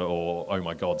whatever, or oh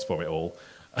my gods from it all.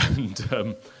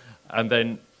 And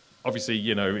then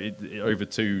obviously, over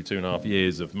 2.5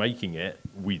 years of making it,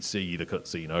 we'd see the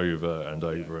cutscene over and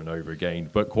over and over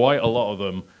again. But quite a lot of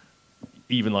them,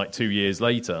 even 2 years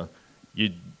later,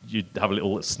 you'd have a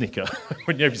little snicker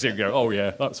when you see it go, oh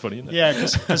yeah, that's funny, isn't it? Yeah,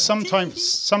 because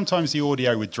sometimes the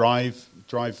audio would drive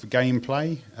the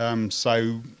gameplay.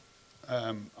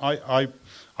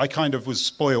 I kind of was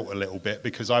spoilt a little bit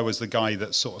because I was the guy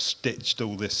that sort of stitched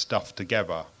all this stuff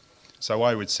together. So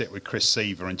I would sit with Chris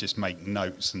Seaver and just make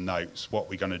notes and notes. What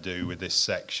we're going to do with this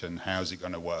section? How's it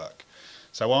going to work?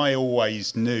 So I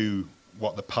always knew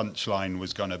what the punchline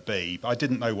was going to be, but I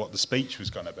didn't know what the speech was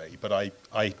going to be. But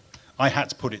I had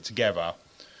to put it together,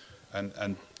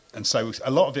 and so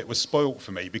a lot of it was spoilt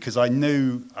for me because I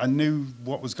knew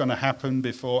what was going to happen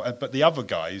before. But the other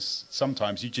guys,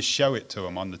 sometimes you just show it to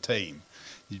them on the team.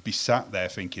 You'd be sat there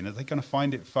thinking, are they going to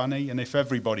find it funny? And if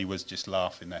everybody was just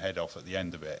laughing their head off at the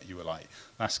end of it, you were like,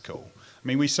 that's cool. I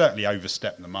mean, we certainly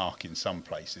overstepped the mark in some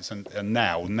places. And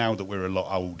now that we're a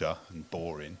lot older and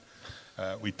boring,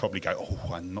 we'd probably go,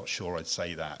 oh, I'm not sure I'd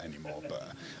say that anymore.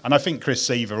 And I think Chris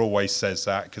Seaver always says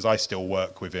that because I still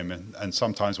work with him. And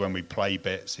sometimes when we play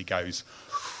bits, he goes,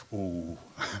 ooh,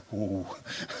 ooh.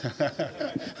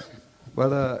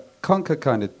 Well, Conker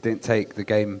kind of didn't take the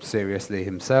game seriously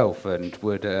himself, and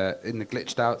would, in the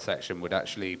glitched out section, would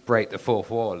actually break the fourth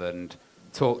wall and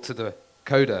talk to the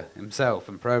coder himself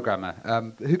and programmer.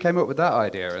 Who came up with that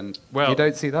idea? And you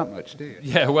don't see that much, do you?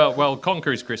 Yeah, well,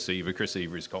 Conker is Chris Seaver. Chris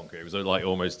Seaver is Conker. It was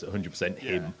almost 100%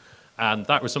 him. And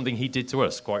that was something he did to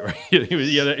us quite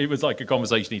regularly. It was like a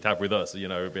conversation he'd have with us.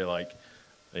 It'd be like,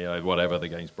 whatever, the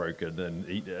game's broken,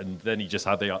 and then he just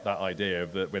had that idea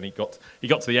of that when he got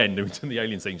to the end, and the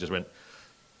alien thing just went,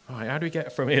 all right, how do we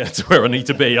get from here to where I need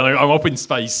to be? And I'm up in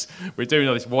space, we're doing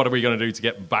all this, what are we going to do to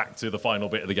get back to the final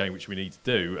bit of the game which we need to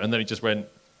do? And then he just went,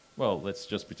 well, let's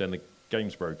just pretend the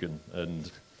game's broken, and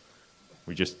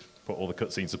we just put all the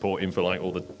cutscene support in for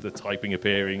all the typing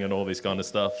appearing and all this kind of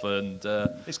stuff. And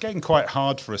it's getting quite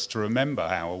hard for us to remember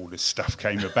how all this stuff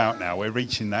came about now. We're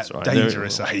reaching that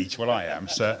dangerous age. Well, I am,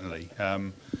 certainly.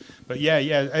 But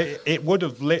But it would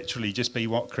have literally just be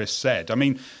what Chris said. I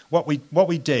mean, what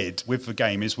we did with the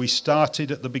game is we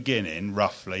started at the beginning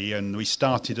roughly, and we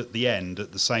started at the end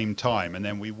at the same time, and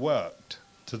then we worked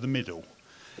to the middle,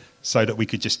 so that we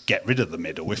could just get rid of the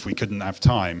middle if we couldn't have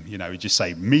time. You know, we just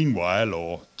say meanwhile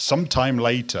or sometime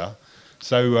later.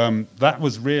 So that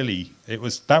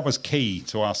was key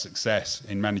to our success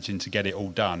in managing to get it all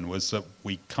done, was that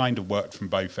we kind of worked from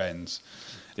both ends.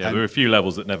 Yeah, there were a few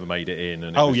levels that never made it in.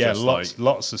 And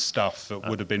lots of stuff that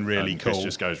would have been really cool. Chris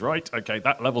just goes, right, okay,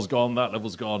 that level's gone,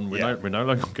 We're no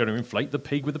longer going to inflate the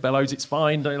pig with the bellows. It's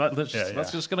fine.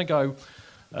 That's just going to go.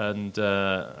 And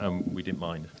we didn't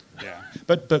mind. Yeah,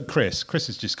 but Chris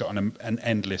has just got an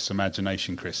endless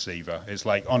imagination. Chris Seaver. It's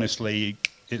like, honestly,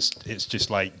 it's just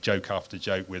like joke after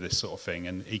joke with this sort of thing,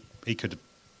 and he could have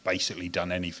basically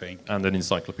done anything. And an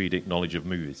encyclopedic knowledge of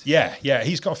movies. Yeah,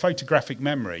 he's got a photographic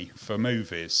memory for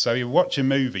movies. So he'd watch a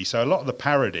movie. So a lot of the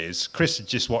parodies, Chris had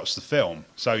just watched the film.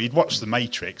 So he'd watched The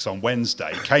Matrix on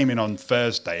Wednesday, came in on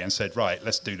Thursday and said, right,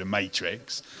 let's do The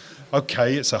Matrix.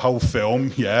 Okay, it's a whole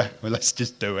film, well, let's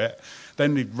just do it.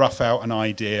 Then we'd rough out an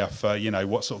idea for,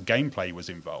 what sort of gameplay was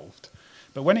involved.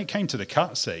 But when it came to the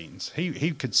cutscenes,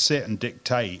 he could sit and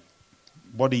dictate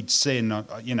what he'd seen,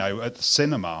 at the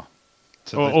cinema.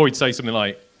 Or he'd say something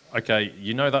like, okay,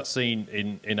 that scene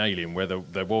in Alien where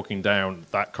they're walking down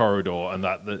that corridor and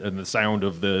the sound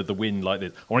of the wind like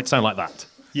this, I want it to sound like that.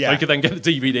 Yeah. So he could then get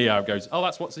the DVD out and goes, oh,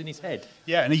 that's what's in his head.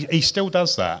 Yeah, and he still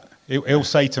does that. He'll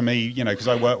say to me, because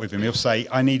I work with him, he'll say,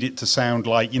 I need it to sound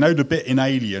like, the bit in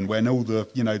Alien when all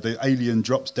the alien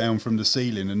drops down from the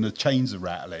ceiling and the chains are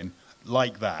rattling,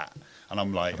 like that. And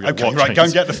I'm like, okay, right, go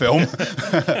and get the film.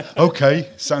 Okay,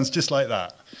 sounds just like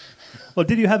that. Well,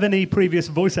 did you have any previous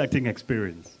voice acting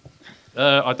experience?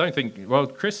 I don't think... Well,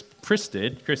 Chris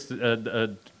did. Chris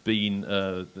had been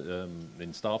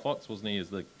in Star Fox, wasn't he, as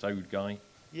the Toad guy?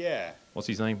 Yeah. What's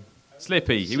his name?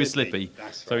 Slippy. He was Slippy.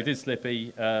 That's right. So he did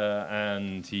Slippy,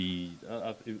 and he...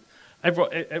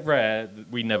 At Rare,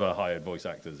 we never hired voice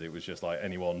actors. It was just like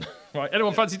anyone... Right,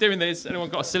 anyone fancy doing this? Anyone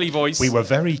got a silly voice? We were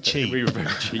very cheap. We were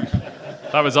very cheap.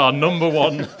 That was our number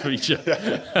one feature.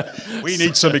 We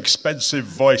need some expensive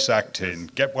voice acting.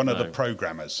 Get one of the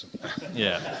programmers.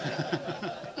 Yeah.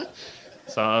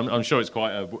 So I'm sure it's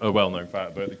quite a well-known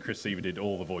fact, but Chris Seaver did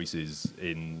all the voices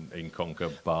in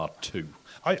Conker bar 2.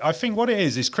 I think what it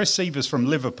is Chris Seaver's from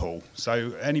Liverpool,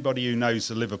 so anybody who knows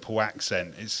the Liverpool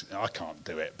accent, I can't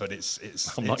do it, but it's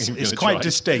quite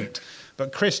distinct.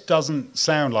 But Chris doesn't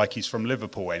sound like he's from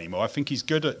Liverpool anymore. I think he's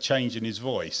good at changing his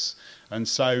voice. And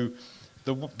so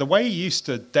the way he used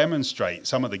to demonstrate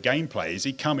some of the gameplay is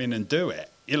he'd come in and do it.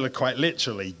 He'll quite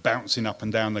literally bouncing up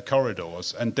and down the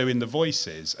corridors and doing the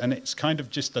voices. And it's kind of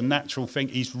just a natural thing.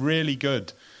 He's really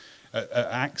good at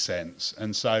accents.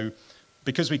 And so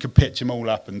because we could pitch him all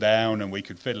up and down and we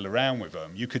could fiddle around with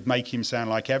them, you could make him sound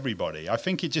like everybody. I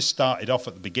think it just started off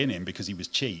at the beginning because he was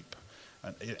cheap.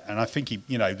 And I think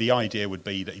the idea would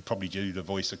be that he'd probably do the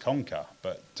voice of Conker.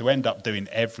 But to end up doing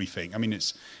everything, I mean,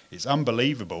 it's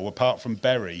unbelievable, apart from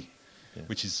Berry. Yeah.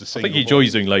 Which is the single. I think he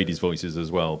enjoys doing ladies' voices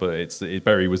as well, but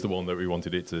Berry was the one that we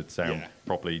wanted it to sound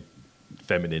properly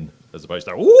feminine as opposed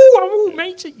to "ooh,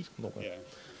 matey." Yeah.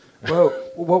 Well,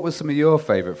 what were some of your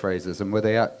favourite phrases, and were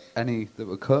they any that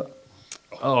were cut?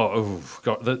 Oh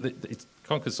God,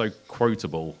 Conker's so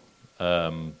quotable.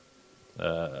 Now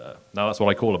that's what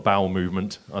I call a bowel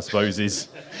movement. I suppose is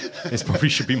probably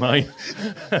should be mine.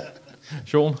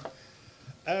 Sean.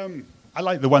 I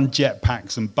like the one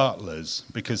jetpacks and butlers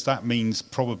because that means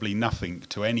probably nothing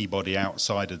to anybody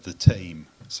outside of the team.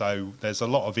 So there's a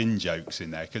lot of in-jokes in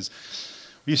there because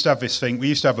we used to have this thing. We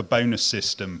used to have a bonus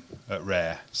system at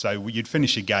Rare. So you'd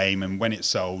finish a game and when it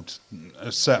sold,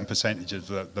 a certain percentage of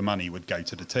the money would go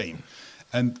to the team.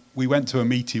 And we went to a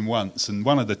meeting once and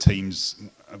one of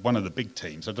the big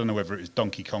teams, I don't know whether it was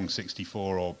Donkey Kong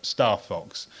 64 or Star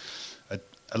Fox,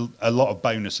 a lot of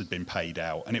bonus had been paid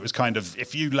out, and it was kind of,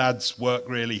 if you lads work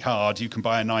really hard, you can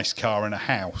buy a nice car and a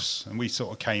house. And we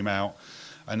sort of came out,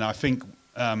 and I think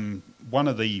one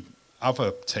of the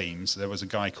other teams, there was a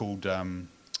guy called,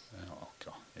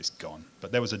 it's gone,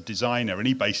 but there was a designer, and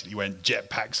he basically went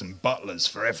jetpacks and butlers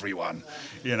for everyone,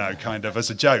 kind of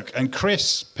as a joke. And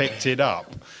Chris picked it up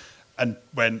and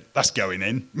went, that's going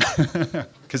in,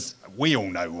 because we all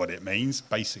know what it means.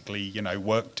 Basically,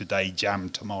 work today, jam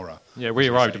tomorrow. Yeah, we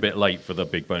arrived a bit late for the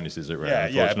big bonuses at Rare,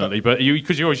 unfortunately. But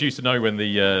because you always used to know when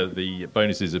the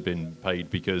bonuses had been paid,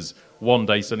 because one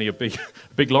day suddenly a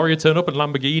big lorry would turn up and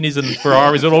Lamborghinis and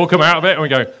Ferraris would all come out of it, and we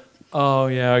go, Oh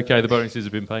yeah, okay. The bonuses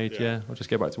have been paid. Yeah, I'll just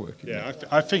get back to work. Yeah,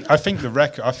 I think the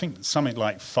record. I think something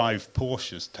like 5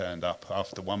 Porsches turned up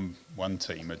after one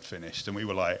team had finished, and we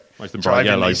were like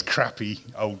driving these crappy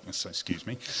old. Excuse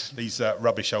me, these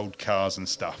rubbish old cars and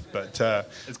stuff. But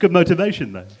it's good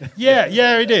motivation, though.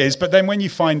 yeah, it is. But then when you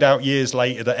find out years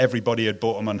later that everybody had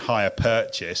bought them on hire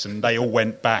purchase, and they all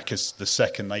went back as the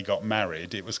second they got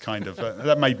married, it was kind of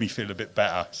that made me feel a bit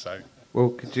better. So,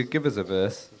 well, could you give us a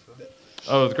verse?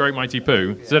 Oh, the Great Mighty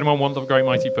Pooh. Does anyone want the Great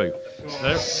Mighty Pooh?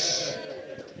 No?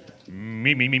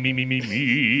 Me.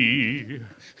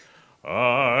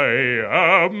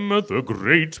 I am the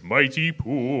Great Mighty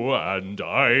Pooh, and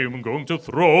I'm going to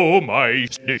throw my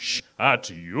dish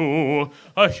at you.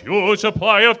 A huge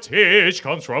supply of tish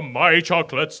comes from my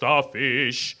chocolate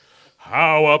starfish.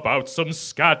 How about some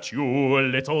scat, you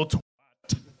little twat?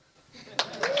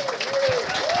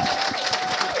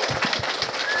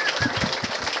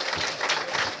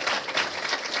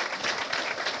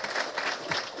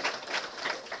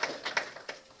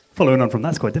 Following on from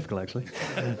that's quite difficult, actually.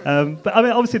 But I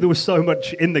mean, obviously there was so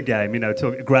much in the game,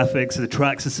 graphics, the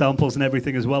tracks, the samples, and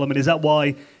everything as well. I mean, is that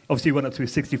why, obviously, you went up to a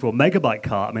 64 megabyte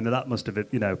cart? I mean, that must have,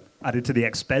 added to the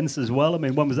expense as well. I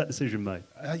mean, when was that decision made?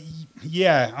 I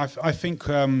think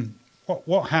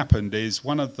what happened is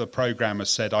one of the programmers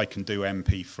said I can do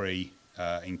MP3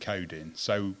 encoding,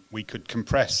 so we could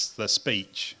compress the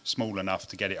speech small enough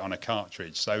to get it on a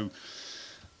cartridge. So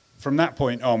from that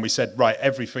point on, we said, right,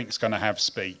 everything's going to have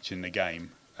speech in the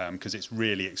game because it's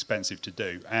really expensive to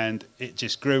do. And it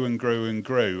just grew and grew and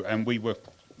grew. And we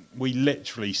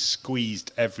literally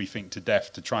squeezed everything to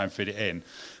death to try and fit it in.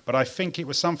 But I think it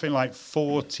was something like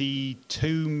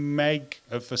 42 meg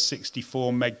of the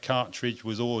 64 meg cartridge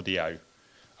was audio.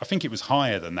 I think it was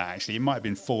higher than that, actually. It might have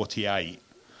been 48.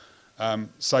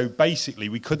 So basically,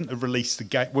 we couldn't have released the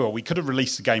game. Well, we could have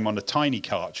released the game on a tiny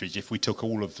cartridge if we took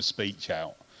all of the speech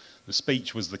out. The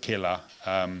speech was the killer.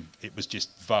 It was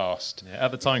just vast. Yeah,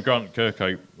 at the time, Grant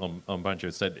Kirkhope on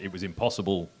Banjo said it was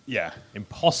impossible. Yeah.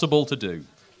 Impossible to do.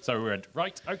 So we went,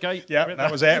 right, okay. Yeah,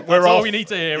 that was it. That's all we need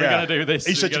to hear. Yeah. We're going to do this.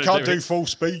 He said you can't do full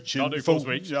speech. Can't do full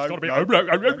speech. No, it's got to be... And we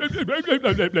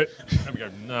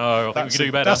go, no, I think we can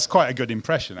do better. That's quite a good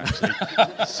impression, actually.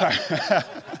 So,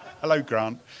 hello,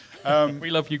 Grant. We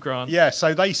love you, Grant. Yeah,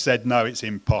 so they said, no, it's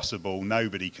impossible.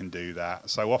 Nobody can do that.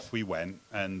 So off we went,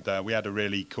 and we had a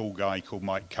really cool guy called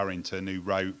Mike Currington who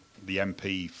wrote the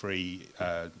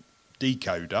MP3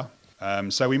 decoder.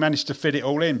 So we managed to fit it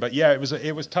all in. But yeah,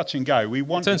 it was touch and go.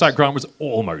 Turns out Grant was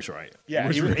almost right.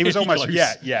 Yeah, he was almost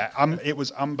close. Yeah. It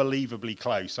was unbelievably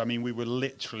close. I mean, we were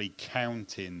literally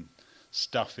counting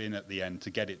stuff in at the end to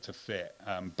get it to fit.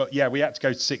 But yeah, we had to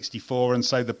go to 64, and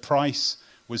so the price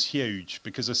was huge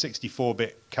because a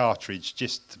 64-bit cartridge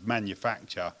just to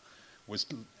manufacture was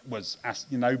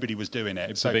nobody was doing it.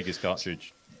 It's the biggest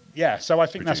cartridge. Yeah, so I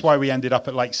think that's why we ended up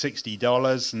at like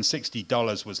 $60, and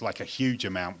 $60 was like a huge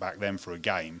amount back then for a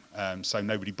game. So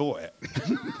nobody bought it.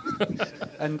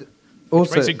 And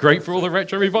also, makes it great for all the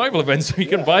retro revival events. So you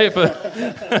can buy it for.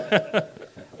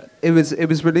 It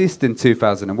was released in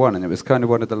 2001, and it was kind of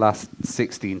one of the last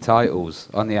 16 titles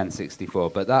on the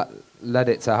N64. But that led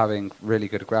it to having really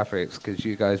good graphics because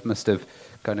you guys must have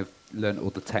kind of learned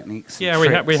all the techniques. Yeah,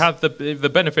 we had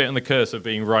the benefit and the curse of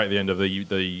being right at the end of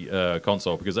the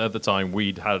console, because at the time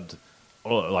we'd had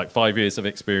like 5 years of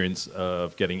experience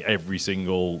of getting every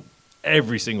single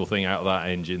thing out of that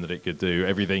engine that it could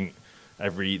do,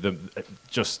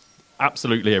 just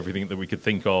absolutely everything that we could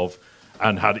think of.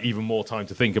 And had even more time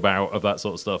to think about of that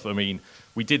sort of stuff. I mean,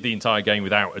 we did the entire game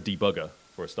without a debugger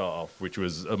for a start off, which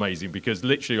was amazing because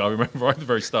literally, I remember right at the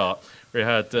very start, we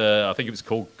had I think it was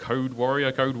called Code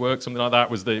Warrior, Code Work, something like that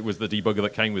was the debugger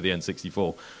that came with the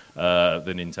N64,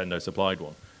 the Nintendo supplied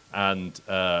one, and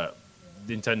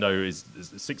Nintendo is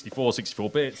 64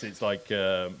 bits. It's like,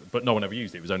 but no one ever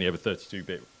used it. It was only ever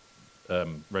 32-bit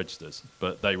registers,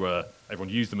 but everyone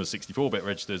used them as 64-bit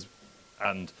registers,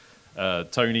 and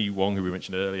Tony Wong, who we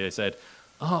mentioned earlier, said,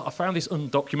 I found this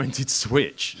undocumented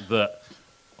switch that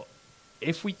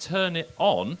if we turn it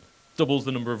on, doubles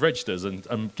the number of registers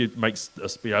and makes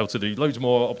us be able to do loads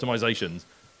more optimizations,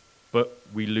 but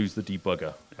we lose the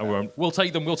debugger. And we'll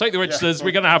take them, we'll take the registers,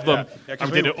 we're going to have them. Yeah, and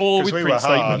we did it all with print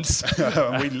statements.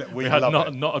 we had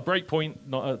not a breakpoint,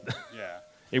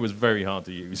 It was very hard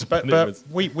to use. But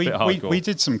we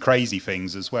did some crazy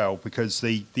things as well, because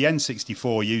the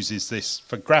N64 uses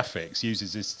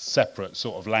this separate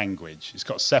sort of language. It's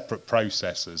got separate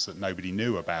processors that nobody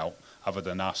knew about other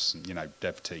than us,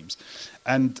 dev teams.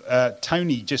 And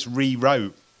Tony just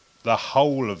rewrote the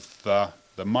whole of the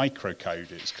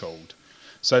microcode, it's called,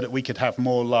 so that we could have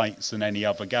more lights than any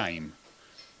other game.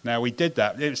 Now, we did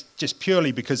that. It was just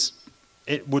purely because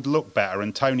it would look better,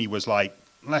 and Tony was like,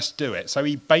 let's do it. So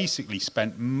he basically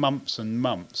spent months and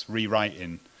months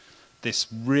rewriting this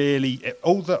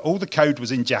all the code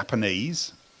was in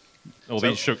Japanese. All the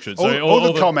instructions.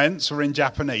 All the comments were in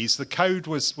Japanese. The code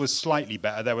was slightly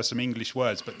better. There were some English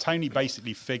words, but Tony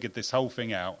basically figured this whole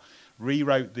thing out,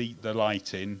 rewrote the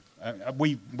lighting.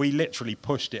 We literally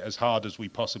pushed it as hard as we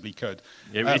possibly could.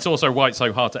 Yeah, it's also why it's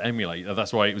so hard to emulate.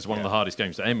 That's why it was one of the hardest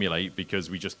games to emulate, because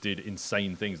we just did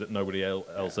insane things that nobody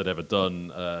else had ever done,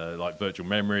 like virtual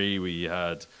memory. We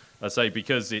had, let's say,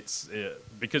 because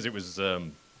it was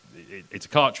it's a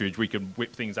cartridge, we could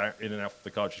whip things out in and out of the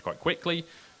cartridge quite quickly.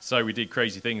 So we did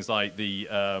crazy things like the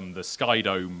sky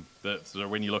dome. So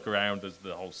when you look around, there's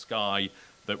the whole sky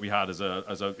that we had it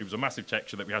was a massive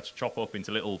texture that we had to chop up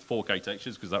into little 4K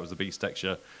textures, because that was the beast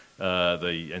texture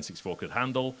the N64 could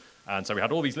handle. And so we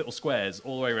had all these little squares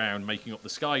all the way around making up the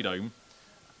sky dome,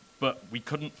 but we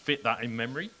couldn't fit that in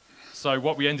memory. So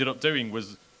what we ended up doing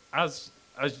was, as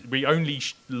we only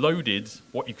loaded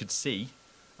what you could see,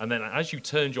 and then as you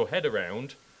turned your head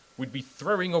around, we'd be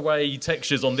throwing away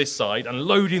textures on this side and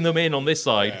loading them in on this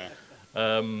side.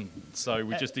 Yeah. So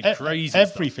we just did crazy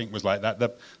everything stuff. Was like that.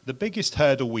 The biggest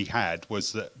hurdle we had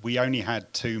was that we only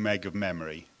had 2 meg of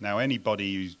memory. Now,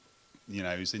 anybody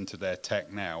who's into their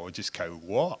tech now will just go,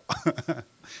 what?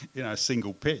 A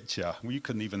single picture. Well, you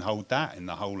couldn't even hold that in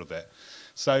the whole of it.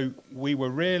 So we were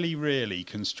really, really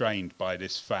constrained by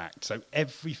this fact. So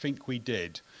everything we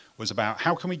did was about,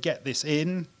 how can we get this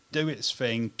in, do its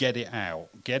thing, get it out,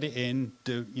 get it in,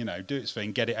 do its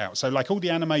thing, get it out. So like all the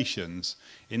animations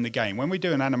in the game, when we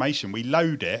do an animation, we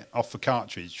load it off the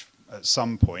cartridge at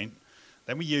some point,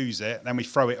 then we use it, then we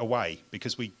throw it away,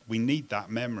 because we need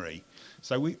that memory.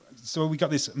 So we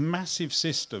got this massive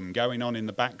system going on in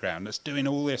the background that's doing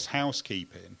all this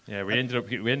housekeeping. Yeah, we ended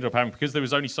up having, because there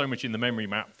was only so much in the memory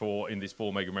map in this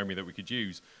 4 meg of memory that we could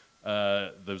use.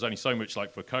 There was only so much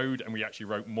for code, and we actually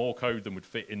wrote more code than would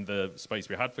fit in the space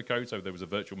we had for code. So there was a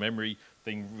virtual memory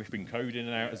thing ripping code in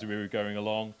and out as we were going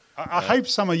along. I hope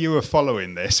some of you are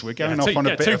following this. We're going off on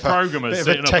a bit of a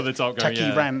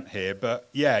techie rant here, but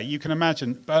yeah, you can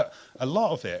imagine. But a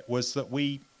lot of it was that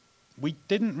we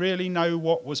didn't really know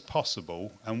what was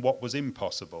possible and what was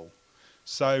impossible.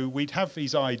 So we'd have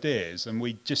these ideas and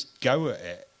we'd just go at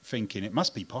it, thinking it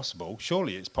must be possible.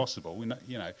 Surely it's possible,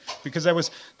 because there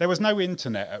was no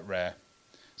internet at Rare,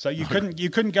 so you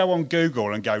couldn't go on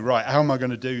Google and go, right, how am I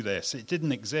going to do this? It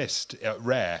didn't exist at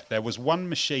Rare. There was one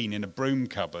machine in a broom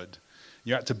cupboard.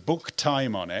 You had to book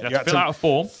time on it. You had to fill out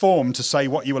a form to say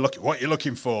what you're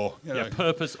looking for. The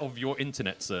purpose of your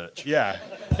internet search. Yeah.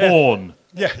 Porn.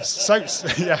 Yes. So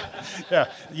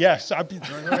yes.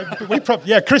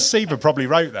 Chris Seaver probably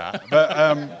wrote that,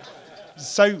 but.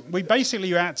 So we basically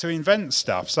had to invent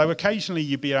stuff. So occasionally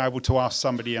you'd be able to ask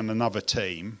somebody on another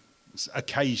team.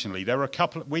 Occasionally. There were a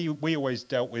couple. We always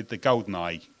dealt with the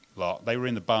GoldenEye lot. They were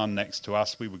in the barn next to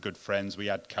us. We were good friends. We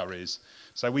had curries.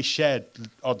 So we shared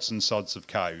odds and sods of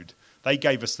code. They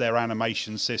gave us their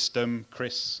animation system.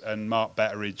 Chris and Mark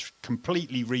Betteridge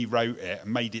completely rewrote it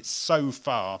and made it so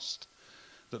fast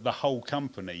that the whole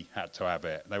company had to have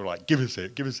it. They were like, give us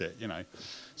it,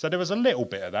 So there was a little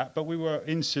bit of that, but we were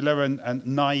insular and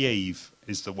naive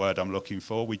is the word I'm looking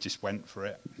for. We just went for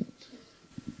it.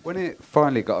 When it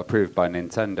finally got approved by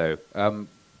Nintendo,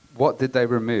 what did they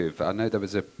remove? I know there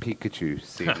was a Pikachu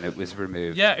scene that was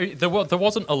removed. Yeah, there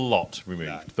wasn't a lot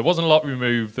removed. No. There wasn't a lot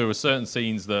removed. There were certain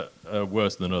scenes that are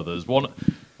worse than others. One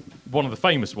of the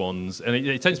famous ones, and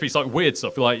it tends to be like weird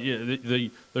stuff, like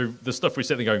the stuff we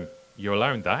sit there going, you're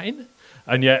allowing that in?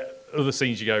 And yet other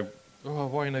scenes you go, oh,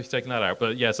 why are they taking that out?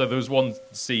 But yeah, so there was one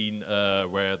scene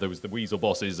where there was the Weasel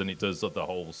bosses, and it does the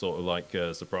whole sort of like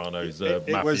Sopranos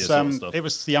mafia sort of stuff. It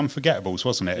was the Unforgettables,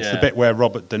 wasn't it? It's the bit where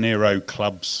Robert De Niro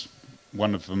clubs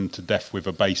one of them to death with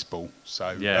a baseball. So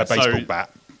a baseball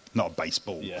bat, not a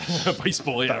baseball. Yeah, a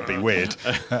baseball. Yeah, that'd be weird.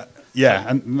 Yeah,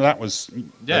 and that was.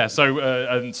 Yeah, so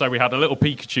we had a little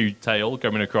Pikachu tail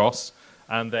coming across,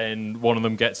 and then one of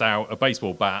them gets out a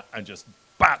baseball bat and just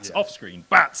bats off screen,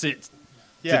 bats it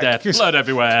to death, blood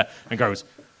everywhere, and goes,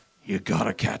 "You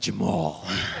gotta catch 'em all."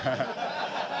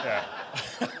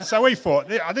 So we thought,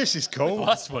 this is cool. Well,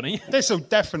 that's funny. This will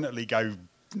definitely go.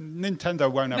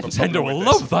 Nintendo won't have a problem Nintendo will with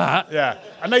love that. Yeah,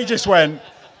 and they just went.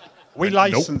 We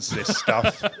licensed this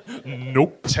stuff.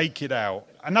 Nope. Take it out.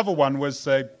 Another one was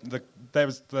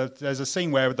there's a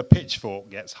scene where the pitchfork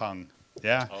gets hung.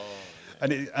 Yeah. Oh,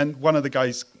 and one of the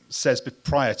guys says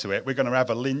prior to it, we're going to have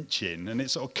a lynching, and it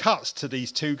sort of cuts to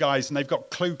these two guys, and they've got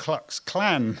Ku Klux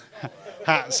Klan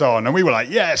hats on, and we were like,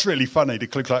 yeah, it's really funny, the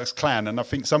Ku Klux Klan. And I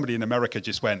think somebody in America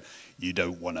just went, You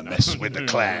don't want to mess with the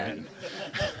clan.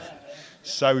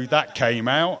 So that came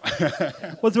out.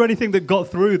 Was there anything that got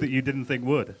through that you didn't think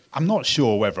would? I'm not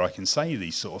sure whether I can say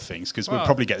these sort of things because we'll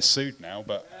probably get sued now.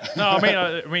 But no,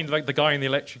 I mean, like the guy in the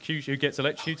electrocution who gets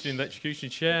electrocuted in the electrocution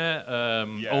chair.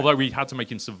 Although we had to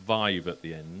make him survive at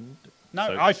the end. No,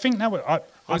 so, I think that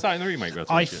was that in the remake?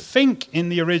 I think in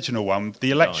the original one,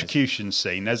 the electrocution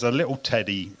scene, there's a little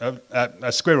teddy,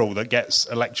 a squirrel that gets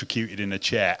electrocuted in a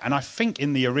chair, and I think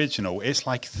in the original it's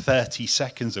like 30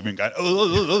 seconds of him going,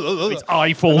 his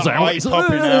eye falls out, eye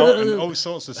popping out, and all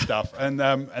sorts of stuff, and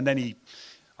then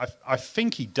I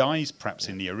think he dies perhaps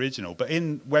in the original, but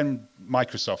when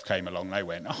Microsoft came along, they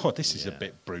went, "Oh, this is a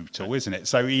bit brutal, isn't it?"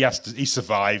 So he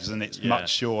survives, and it's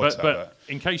much shorter. But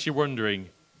in case you're wondering.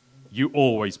 You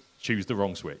always choose the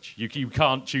wrong switch. You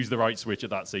can't choose the right switch at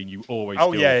that scene. You always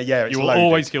you will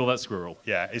always kill that squirrel.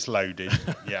 Yeah, it's loaded.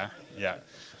 yeah.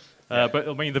 But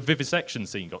I mean, the vivisection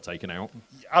scene got taken out.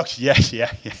 Oh, yeah.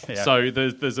 So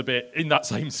there's a bit in that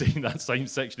same scene, that same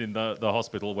section in the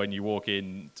hospital when you walk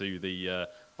into the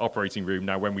operating room.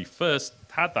 Now, when we first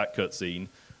had that cutscene,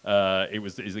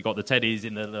 they've got the teddies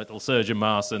in the little surgeon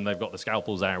masks and they've got the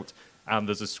scalpels out, and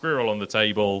there's a squirrel on the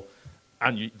table.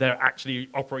 And they're actually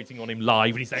operating on him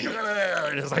live, and he's saying,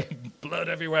 and there's like blood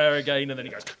everywhere again, and then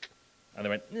he goes, and they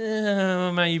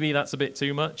went, maybe that's a bit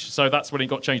too much. So that's when it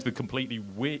got changed to the completely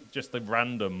weird, just the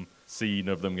random scene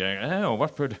of them going,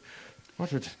 what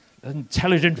would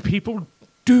intelligent people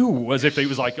do? As if it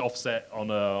was like offset on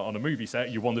a movie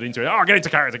set. You wandered into it, get into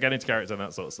character, and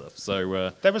that sort of stuff.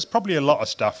 So there was probably a lot of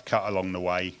stuff cut along the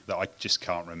way that I just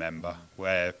can't remember,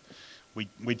 where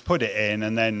we'd put it in,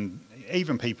 and then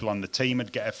even people on the team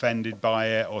would get offended by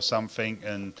it or something.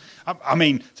 And I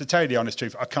mean, to tell you the honest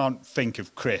truth, I can't think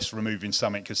of Chris removing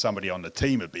something because somebody on the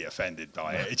team would be offended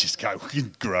by it. It just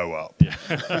grow up. Yeah.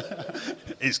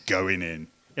 It's going in.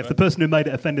 If the person who made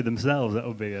it offended themselves, that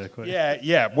would be a question.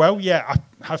 Yeah. Well, yeah,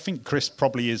 I think Chris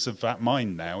probably is of that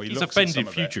mind now. He's offended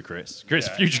future Chris.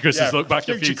 Future Chris has looked back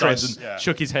a few times and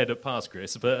shook his head at past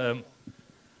Chris. But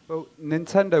well,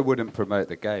 Nintendo wouldn't promote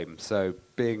the game, so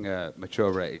being a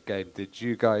mature-rated game, did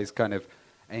you guys kind of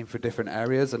aim for different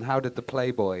areas, and how did the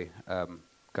Playboy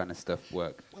kind of stuff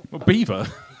work? Well, Beaver,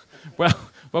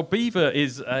 well, Beaver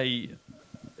is a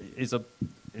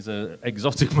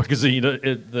exotic magazine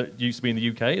that used to be in the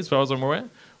UK, as far as I'm aware,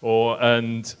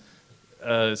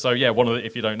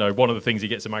 if you don't know, one of the things he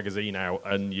gets a magazine out,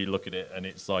 and you look at it, and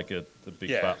it's like a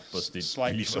big fat busted,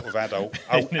 slightly sort of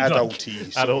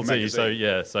adulty.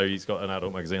 So he's got an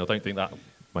adult magazine. I don't think that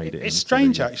made it. It's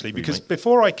strange actually, because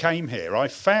before I came here, I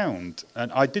found,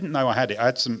 and I didn't know I had it. I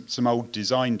had some old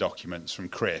design documents from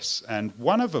Chris, and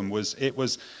one of them was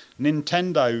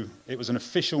Nintendo. It was an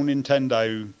official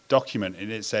Nintendo document,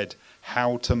 and it said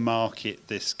how to market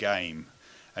this game,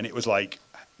 and it was like,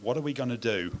 what are we going to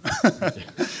do?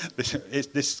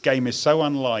 This game is so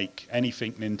unlike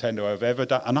anything Nintendo have ever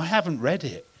done. And I haven't read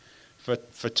it for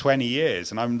 20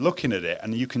 years. And I'm looking at it,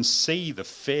 and you can see the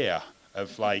fear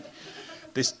of, like,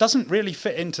 this doesn't really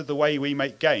fit into the way we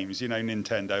make games,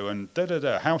 Nintendo, and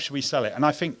how should we sell it? And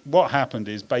I think what happened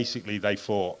is basically they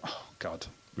thought, oh, God,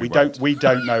 we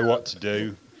don't know what to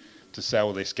do to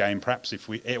sell this game. Perhaps it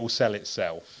will sell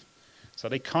itself. So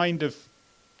they kind of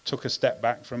took a step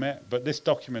back from it, but this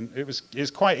document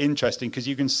it's quite interesting because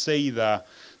you can see the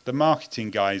marketing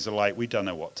guys are like, we don't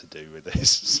know what to do with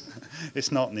this.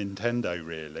 It's not Nintendo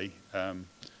really,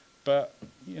 but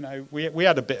we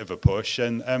had a bit of a push,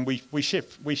 and we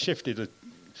shifted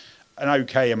an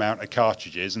okay amount of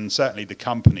cartridges, and certainly the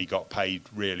company got paid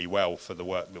really well for the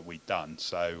work that we'd done.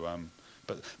 So,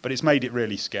 but it's made it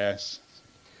really scarce.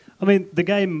 I mean, the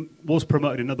game was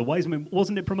promoted in other ways. I mean,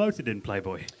 wasn't it promoted in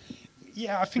Playboy?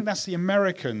 Yeah, I think that's the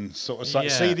American sort of side.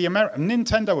 Yeah. See,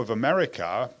 Nintendo of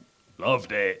America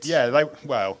loved it. Yeah,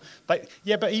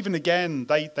 but even again,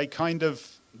 they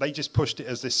just pushed it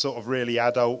as this sort of really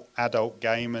adult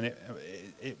game, and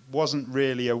it wasn't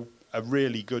really a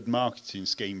really good marketing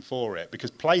scheme for it,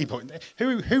 because Playboy,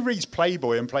 who reads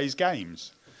Playboy and plays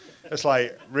games? It's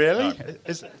like, really?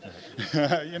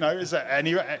 No. Is there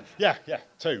any? Yeah,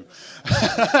 two.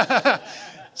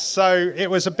 So it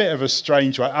was a bit of a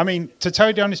strange one. I mean, to tell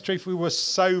you the honest truth, we were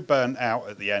so burnt out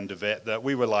at the end of it that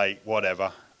we were like,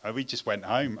 whatever. And we just went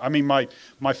home. I mean, my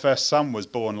first son was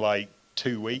born like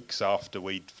 2 weeks after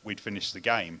we'd finished the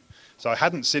game. So I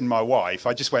hadn't seen my wife.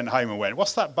 I just went home and went,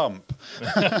 what's that bump?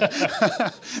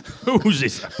 Who's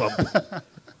this bump?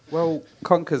 Well,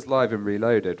 Conker's Live and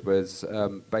Reloaded was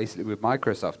basically with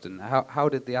Microsoft, and how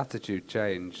did the attitude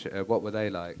change? What were they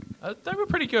like? They were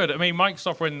pretty good. I mean,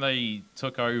 Microsoft, when they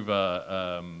took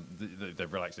over,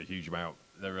 they've relaxed a huge amount.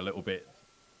 They're a little bit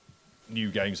new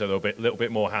game, so they're a little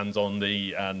bit more hands-on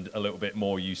and a little bit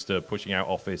more used to pushing out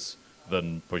Office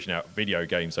than pushing out video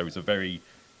games. So it's a very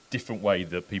different way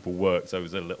that people work. So it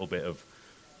was a little bit of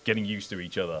getting used to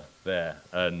each other there.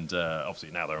 And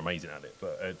obviously now they're amazing at it.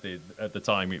 But at the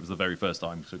time, it was the very first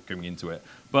time coming into it.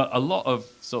 But a lot of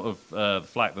sort of the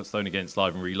flack that's thrown against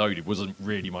Live and Reloaded wasn't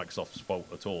really Microsoft's fault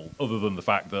at all, other than the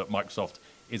fact that Microsoft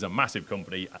is a massive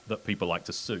company that people like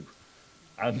to sue.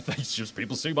 And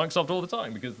people sue Microsoft all the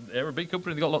time because they're a big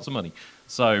company, they've got lots of money.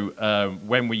 So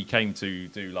when we came to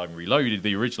do Live and Reloaded,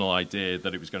 the original idea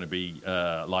that it was going to be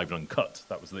Live and Uncut,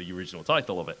 that was the original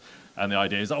title of it. And the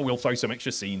idea is, we'll throw some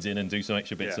extra scenes in and do some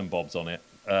extra bits and bobs on it.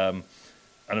 And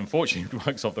unfortunately,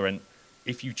 Microsoft went,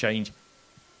 if you change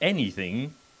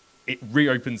anything, it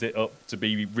reopens it up to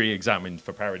be re-examined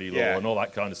for parody law and all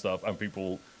that kind of stuff. And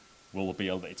people will be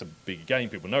able to, it's a bigger game,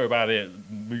 people know about it,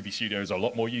 movie studios are a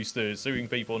lot more used to suing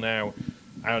people now,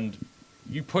 and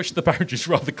you pushed the boundaries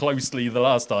rather closely the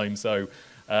last time, so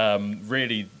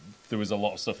really there was a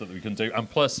lot of stuff that we couldn't do, and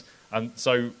plus, and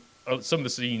so some of the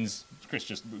scenes,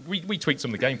 Chris we tweaked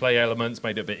some of the gameplay elements,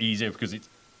 made it a bit easier, because the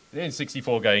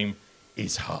N64 game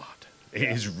is hard. It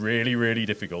is really, really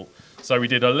difficult. So we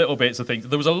did a little bits of things.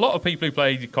 There was a lot of people who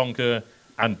played Conker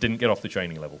and didn't get off the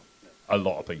training level. A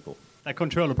lot of people. That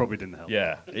controller probably didn't help.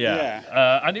 Yeah.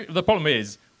 And the problem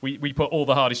is, we put all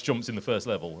the hardest jumps in the first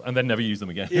level and then never use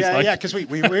them again. Because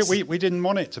we didn't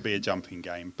want it to be a jumping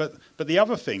game. But the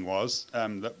other thing was,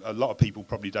 that a lot of people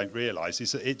probably don't realise,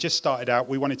 is that it just started out,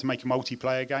 we wanted to make a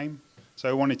multiplayer game. So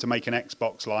we wanted to make an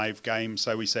Xbox Live game.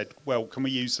 So we said, well, can we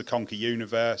use the Conker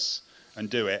universe and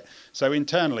do it? So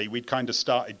internally, we'd kind of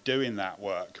started doing that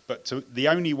work. But the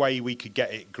only way we could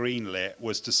get it greenlit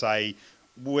was to say,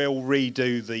 we'll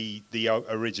redo the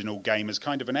original game as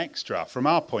kind of an extra. From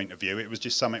our point of view, it was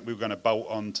just something we were going to bolt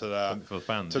on to the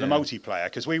multiplayer,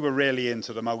 because we were really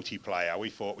into the multiplayer. We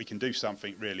thought we can do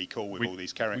something really cool with all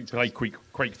these characters. We played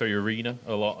Quake 3 Arena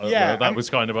a lot. That was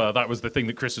kind of that was the thing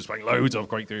that Chris was playing loads of,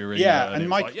 Quake 3 Arena. Yeah, and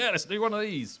let's do one of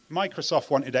these. Microsoft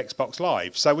wanted Xbox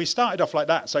Live, so we started off like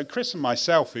that. So Chris and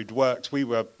myself, who'd worked, we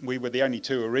were the only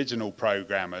two original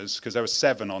programmers, because there were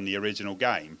 7 on the original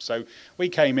game. So we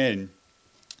came in.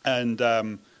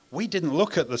 And we didn't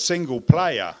look at the single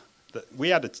player. We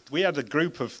had a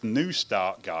group of new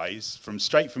start guys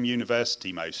straight from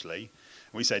university mostly.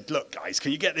 And we said, look, guys,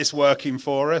 can you get this working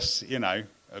for us?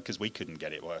 Because we couldn't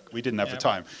get it work. We didn't have the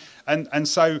time. And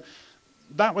so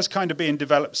that was kind of being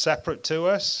developed separate to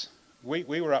us.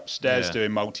 We were upstairs doing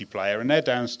multiplayer, and they're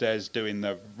downstairs doing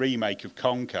the remake of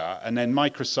Conker. And then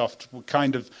Microsoft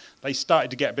were they started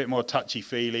to get a bit more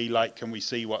touchy-feely, like, can we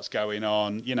see what's going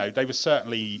on? They were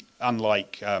certainly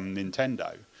unlike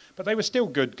Nintendo. But they were still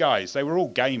good guys. They were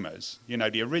all gamers.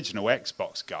 The original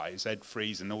Xbox guys, Ed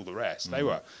Freeze and all the rest, they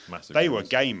were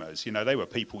gamers. They were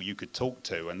people you could talk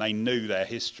to, and they knew their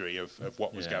history of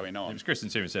what was going on. It was Chris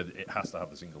and Tim who said it has to have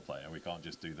the single player. We can't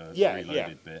just do the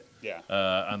reloaded bit. Yeah.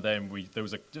 And then there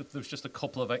was just a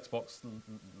couple of Xbox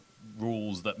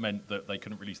rules that meant that they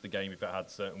couldn't release the game if it had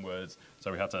certain words.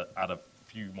 So we had to add a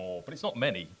few more, but it's not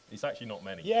many. It's actually not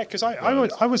many. Yeah, because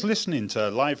I was listening to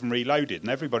Live and Reloaded, and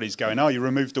everybody's going, "Oh, you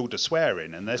removed all the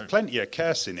swearing," and there's plenty of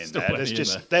cursing in there.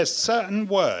 There's certain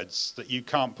words that you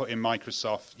can't put in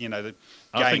Microsoft, the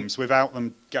games without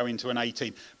them going to an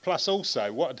 18. Plus,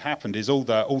 also, what had happened is all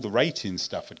the rating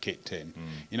stuff had kicked in.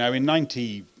 In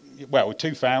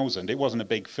 2000, it wasn't a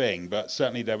big thing, but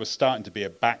certainly there was starting to be a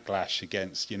backlash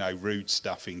against, rude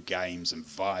stuff in games and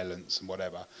violence and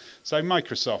whatever. So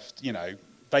Microsoft,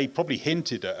 they probably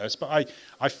hinted at us, but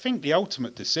I think the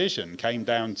ultimate decision came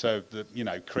down to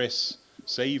Chris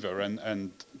Seaver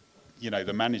and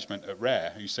the management at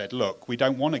Rare, who said, look, we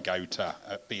don't want to go to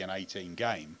be an 18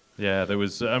 game. Yeah, there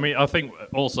was, I think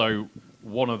also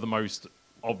one of the most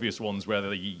obvious ones where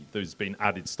there's been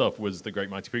added stuff was the Great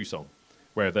Mighty Pooh song,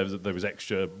 where there was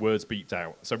extra words beeped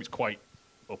out. So it's quite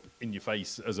up in your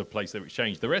face as a place that was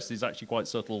changed. The rest is actually quite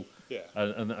subtle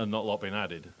and not a lot being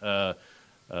added. But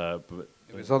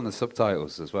it was on the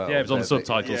subtitles as well. Yeah, it was on the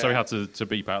subtitles, so we had to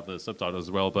beep out the subtitles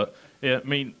as well. But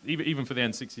even for the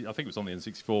N60, I think it was on the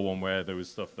N64 one where there was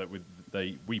stuff that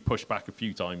we pushed back a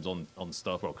few times on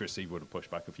stuff. Well, Chris Seaver would have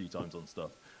pushed back a few times on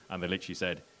stuff, and they literally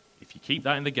said, if you keep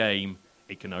that in the game,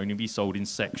 it can only be sold in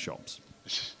sex shops.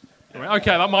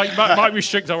 Okay, that might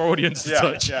restrict our audience a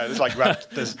touch. Yeah, it's like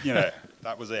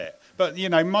that was it. But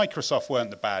Microsoft weren't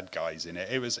the bad guys in it.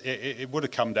 It would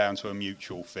have come down to a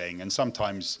mutual thing, and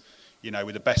sometimes,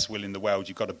 with the best will in the world,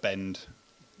 you've got to bend,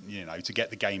 to get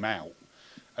the game out.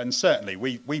 And certainly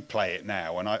we play it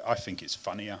now, and I think it's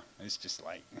funnier. It's just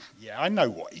like, yeah, I know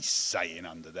what he's saying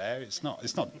under there. It's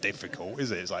not difficult,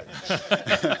 is it? It's like.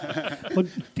 Well,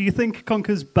 do you think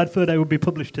Conker's Bad Fur Day would be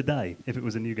published today if it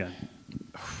was a new game?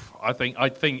 I think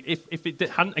if it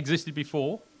hadn't existed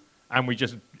before, and we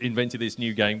just invented this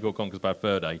new game called Conker's Bad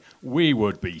Fur Day, we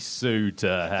would be sued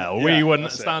to hell. Yeah, we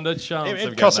wouldn't stand a chance.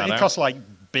 It costs like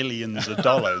billions of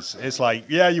dollars. It's like,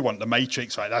 yeah, you want the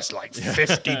Matrix, right? That's like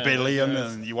 50 billion,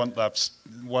 and you want the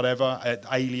whatever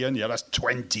Alien, yeah, that's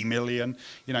 20 million.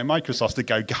 You know, Microsoft to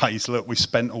go, guys, look, we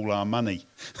spent all our money.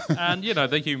 And you know,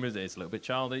 the humour is a little bit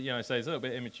childish. You know, so it's a little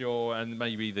bit immature, and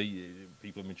maybe the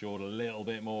people have matured a little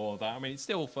bit more. Of that, I mean, it's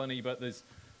still funny, but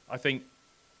I think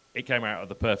it came out at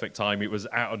the perfect time. It was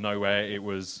out of nowhere. It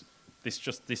was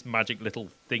this magic little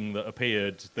thing that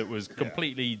appeared that was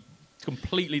completely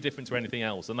different to anything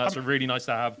else, and that's really nice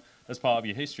to have as part of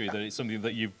your history, that it's something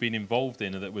that you've been involved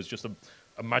in and that was just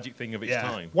a magic thing of its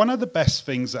time. One of the best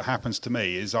things that happens to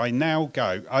me is I now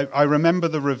go, I remember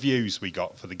the reviews we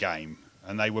got for the game,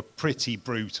 and they were pretty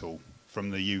brutal from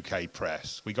the UK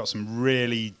press. We got some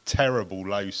really terrible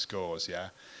low scores, yeah.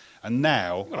 And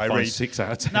now I read 6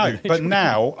 out of 10. No, but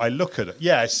now I look at it.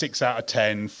 Yeah, 6 out of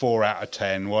 10, 4 out of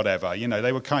 10, whatever. You know,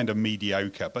 they were kind of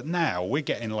mediocre. But now we're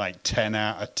getting like 10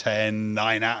 out of 10,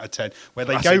 9 out of 10, where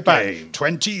they go back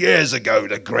 20 years ago,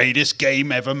 the greatest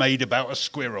game ever made about a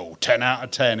squirrel. 10 out of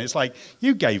 10. It's like,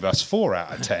 you gave us 4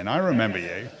 out of 10. I remember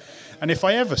you. And if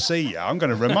I ever see you, I'm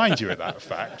going to remind you of that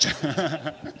fact.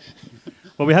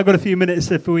 Well, we have got a few minutes.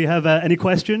 If we have any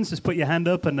questions, just put your hand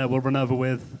up and we'll run over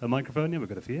with a microphone. Yeah, we've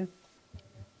got a few.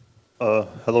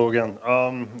 Hello again.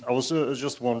 I was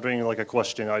just wondering, like a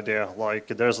question idea. Like,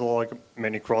 there's like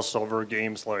many crossover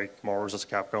games like Marvel vs.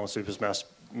 Capcom, Super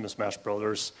Smash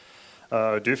Brothers.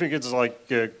 Do you think it's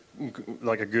like a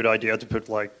good idea to put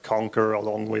like Conker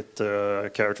along with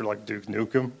a character like Duke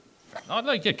Nukem? I'd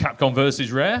like Capcom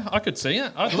versus Rare. I could see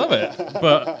it. I'd love it,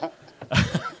 but.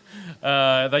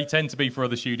 They tend to be for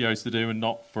other studios to do and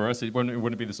not for us. It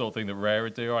wouldn't be the sort of thing that Rare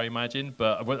would do, I imagine.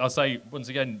 But I'll say, once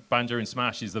again, Banjo and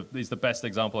Smash is the best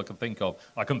example I can think of.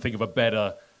 I couldn't think of a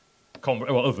better,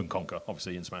 other than Conker,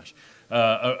 obviously, in Smash,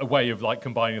 a way of like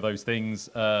combining those things.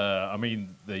 I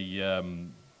mean, the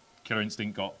Killer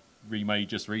Instinct got remade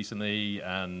just recently,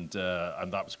 and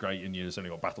that was great. And you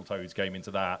certainly got Battletoads came into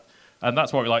that. And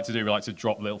that's what we like to do. We like to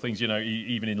drop little things. You know,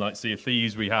 even in like Sea of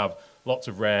Thieves, we have lots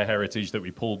of Rare heritage that we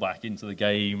pull back into the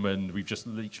game, and we've just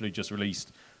literally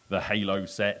released the Halo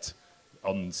set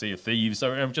on Sea of Thieves.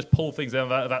 So just pull things in.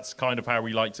 That's kind of how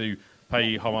we like to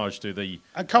pay homage to the.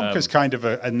 And Conker's kind of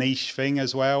a niche thing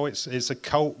as well. It's a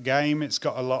cult game. It's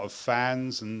got a lot of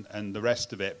fans and the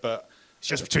rest of it, but it's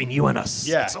just between you and us.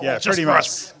 Yeah, pretty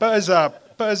much.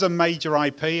 But as a major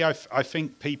IP, I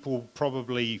think people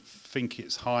probably think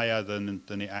it's higher than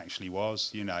it actually was,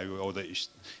 you know, or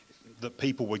that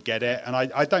people would get it. And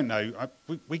I don't know.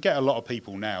 We get a lot of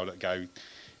people now that go,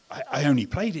 I only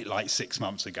played it like 6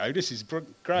 months ago. This is great.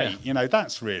 Yeah. You know,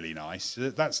 that's really nice.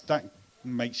 That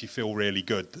makes you feel really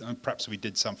good. And perhaps we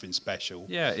did something special.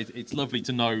 Yeah, it's lovely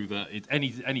to know that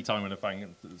any time when a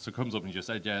fan comes up and just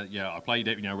said, yeah, I played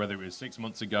it, you know, whether it was 6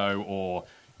 months ago or,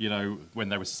 you know, when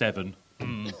they were 7.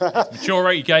 Mature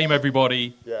rated game,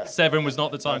 everybody. Yeah. 7 was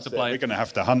not the time to play. We're going to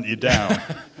have to hunt you down.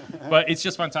 But it's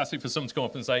just fantastic for someone to come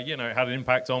up and say, you know, it had an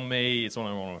impact on me. It's one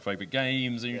of my favourite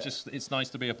games, and it's nice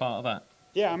to be a part of that.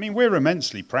 Yeah, I mean, we're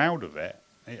immensely proud of it.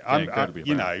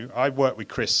 You know, I work with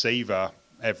Chris Seaver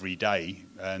every day,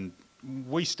 and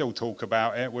we still talk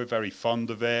about it. We're very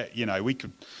fond of it. You know,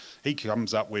 he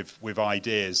comes up with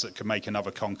ideas that could make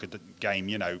another Conker game,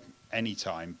 you know,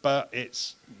 anytime. But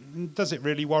does it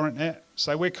really warrant it?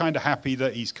 So we're kind of happy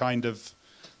that he's kind of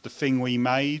the thing we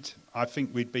made. I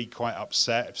think we'd be quite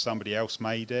upset if somebody else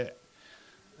made it.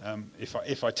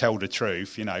 If I tell the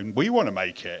truth, you know, we want to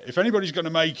make it. If anybody's going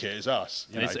to make it, it's us.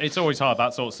 It's always hard,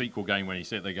 that sort of sequel game, when you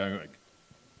sit there going,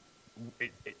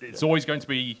 it's always going to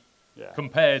be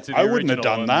compared to the original. I wouldn't have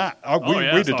done that.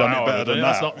 We'd have done it better than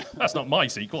that. That's not my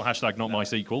sequel. # not my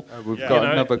sequel. We've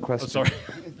got another question. Sorry.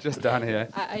 Just down here.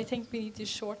 I think we need to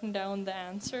shorten down the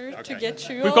answer to get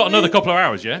through. We've got another couple of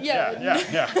hours, yeah?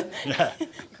 Yeah.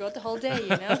 We've got the whole day, you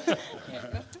know.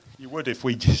 You would if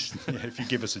you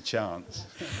give us a chance.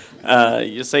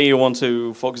 You say you want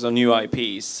to focus on new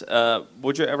IPs.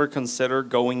 Would you ever consider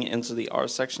going into the R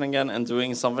section again and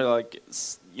doing something like,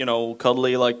 you know,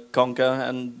 cuddly like Conker,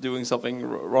 and doing something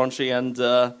raunchy and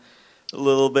a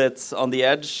little bit on the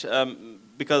edge?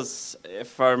 Because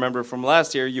if I remember from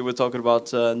last year, you were talking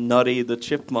about Nutty the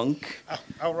Chipmunk.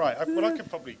 Oh right. Well, I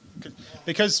could probably...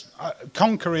 Because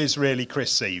Conker is really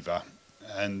Chris Seaver.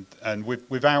 and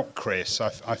without Chris,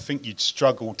 I think you'd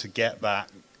struggle to get that.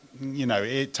 You know,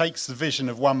 it takes the vision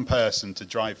of one person to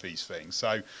drive these things.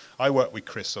 So I work with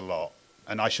Chris a lot,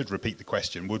 and I should repeat the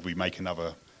question: would we make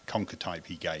another Conker type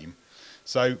game?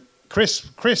 So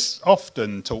Chris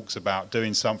often talks about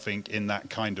doing something in that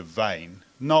kind of vein.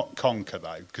 Not Conker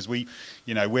though, because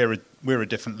we're a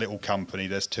different little company.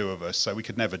 There's two of us, so we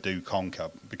could never do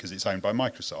Conker because it's owned by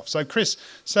Microsoft. So Chris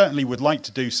certainly would like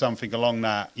to do something along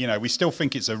that. You know, we still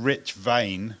think it's a rich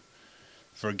vein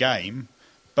for a game,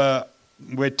 but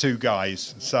we're two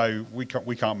guys, so we can't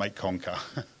make Conker.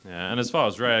 Yeah, and as far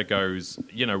as Rare goes,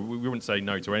 you know, we wouldn't say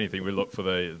no to anything. We look for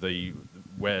the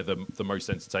where the most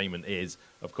entertainment is.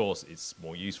 Of course, it's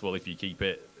more useful if you keep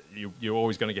it. You're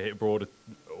always going to get a broader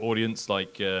audience.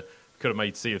 Like could have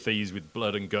made Sea of Thieves with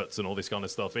blood and guts and all this kind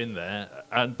of stuff in there.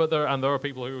 But there are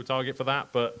people who will target for that.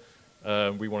 But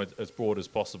we want it as broad as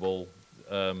possible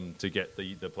to get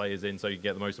the players in, so you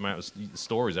get the most amount of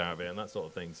stories out of it and that sort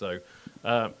of thing. So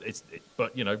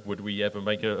but you know, would we ever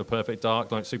make a perfect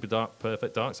dark, like super dark,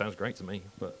 perfect dark? Sounds great to me.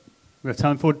 But we have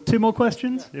time for 2 more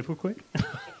questions, if we're quick.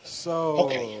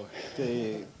 So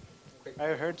I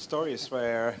heard stories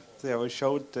where they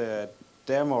showed the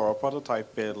demo or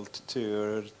prototype build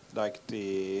to like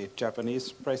the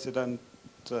Japanese president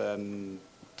and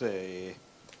the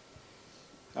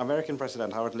American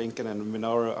president Howard Lincoln and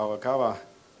Minoru Arakawa,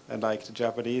 and like the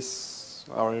Japanese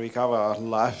Arakawa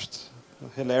laughed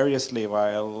hilariously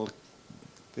while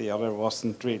the other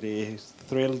wasn't really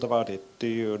thrilled about it. Do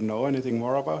you know anything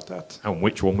more about that? And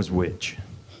which one was which?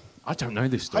 I don't know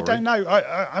this story. I don't know.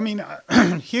 I mean,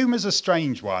 humour's a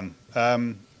strange one.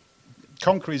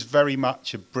 Conker is very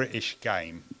much a British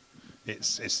game.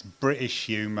 It's British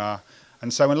humour,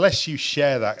 and so unless you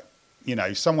share that, you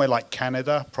know, somewhere like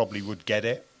Canada probably would get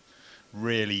it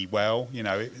really well, you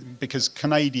know, because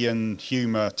Canadian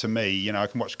humour to me, you know, I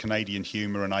can watch Canadian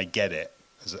humour and I get it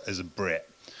as a Brit.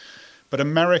 But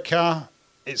America,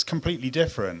 it's completely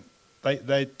different.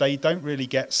 They don't really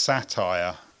get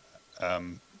satire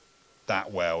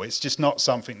that well. It's just not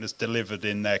something that's delivered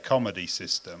in their comedy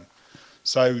system.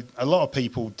 So a lot of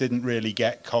people didn't really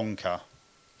get Conker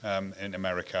in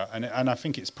America, and I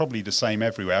think it's probably the same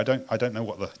everywhere. I don't know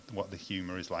what the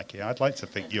humour is like here. I'd like to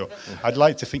think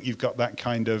you've got that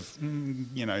kind of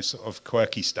you know, sort of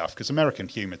quirky stuff, because American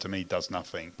humour to me does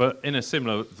nothing. But in a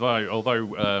similar vein,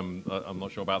 although I'm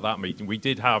not sure about that meeting, we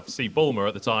did have Steve Ballmer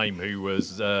at the time, who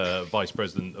was vice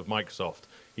president of Microsoft.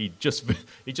 He'd just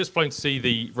flown to see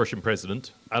the Russian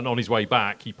president, and on his way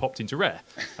back, he popped into Rare,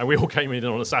 and we all came in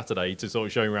on a Saturday to sort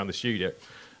of show him around the studio.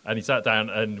 And he sat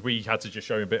down, and we had to just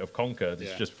show him a bit of Conker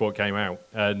just before it came out,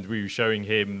 and we were showing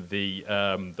him the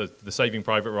Saving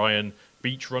Private Ryan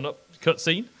beach run-up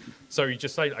cutscene. So I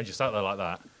just sat there like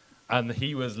that, and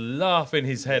he was laughing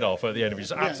his head off at the end of it,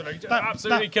 just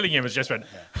absolutely killing him. It just went,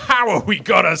 "How are we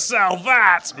gonna sell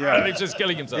that?" Yeah. And he's just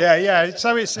killing himself. Yeah.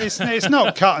 So it's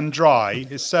not cut and dry.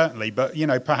 It's certainly, but you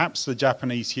know, perhaps the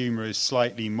Japanese humour is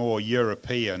slightly more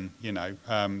European, you know,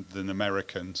 than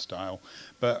American style.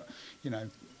 But you know,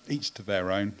 each to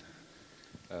their own.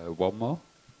 One more.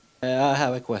 I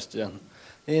have a question.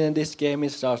 In this game,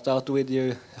 it starts out with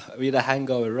a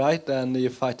hangover, right? And you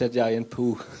fight a giant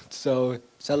poo. So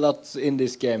it's a lot in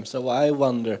this game. So I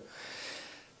wonder,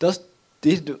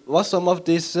 was some of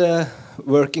this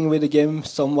working with the game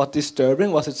somewhat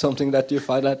disturbing? Was it something that you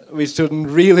find that we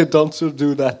don't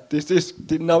do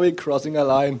that? Now we're crossing a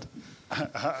line.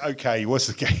 Okay, what's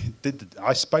the game?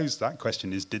 I suppose that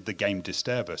question is, did the game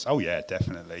disturb us? Oh yeah,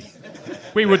 definitely.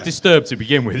 We were disturbed to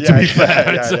begin with, to be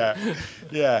fair.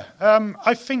 Yeah.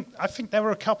 I think there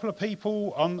were a couple of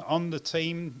people on the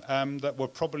team that were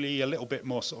probably a little bit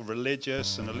more sort of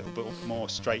religious and a little bit more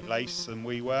straight-laced than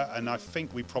we were, and I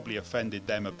think we probably offended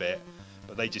them a bit,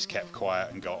 but they just kept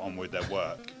quiet and got on with their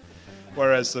work.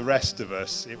 Whereas the rest of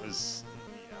us, it was...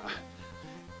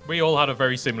 We all had a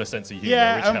very similar sense of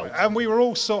humour, which helped. And we were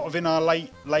all sort of in our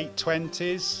late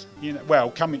 20s, you know, well,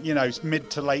 coming, you know,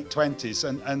 mid to late 20s,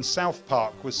 and South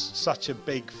Park was such a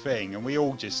big thing, and we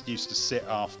all just used to sit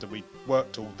after we'd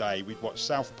worked all day, we'd watch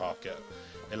South Park at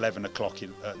 11 o'clock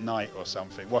at night or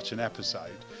something, watch an episode.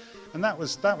 And that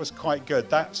was quite good.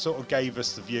 That sort of gave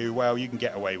us the view, well, you can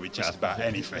get away with just about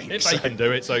anything. If they can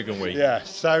do it, so can we. Yeah,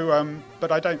 so,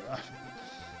 but I don't...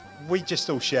 We just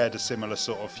all shared a similar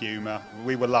sort of humour.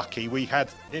 We were lucky.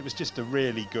 It was just a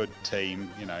really good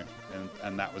team, you know,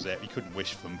 and that was it. You couldn't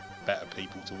wish for better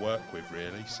people to work with,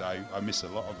 really. So I miss a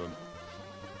lot of them.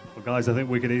 Well, guys, I think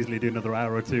we could easily do another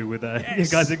hour or two with you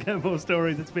guys at Get More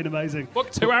Stories. It's been amazing. Book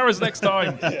 2 hours next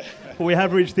time. Well, we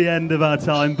have reached the end of our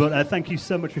time, but thank you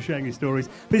so much for sharing your stories.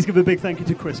 Please give a big thank you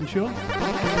to Chris and Sean.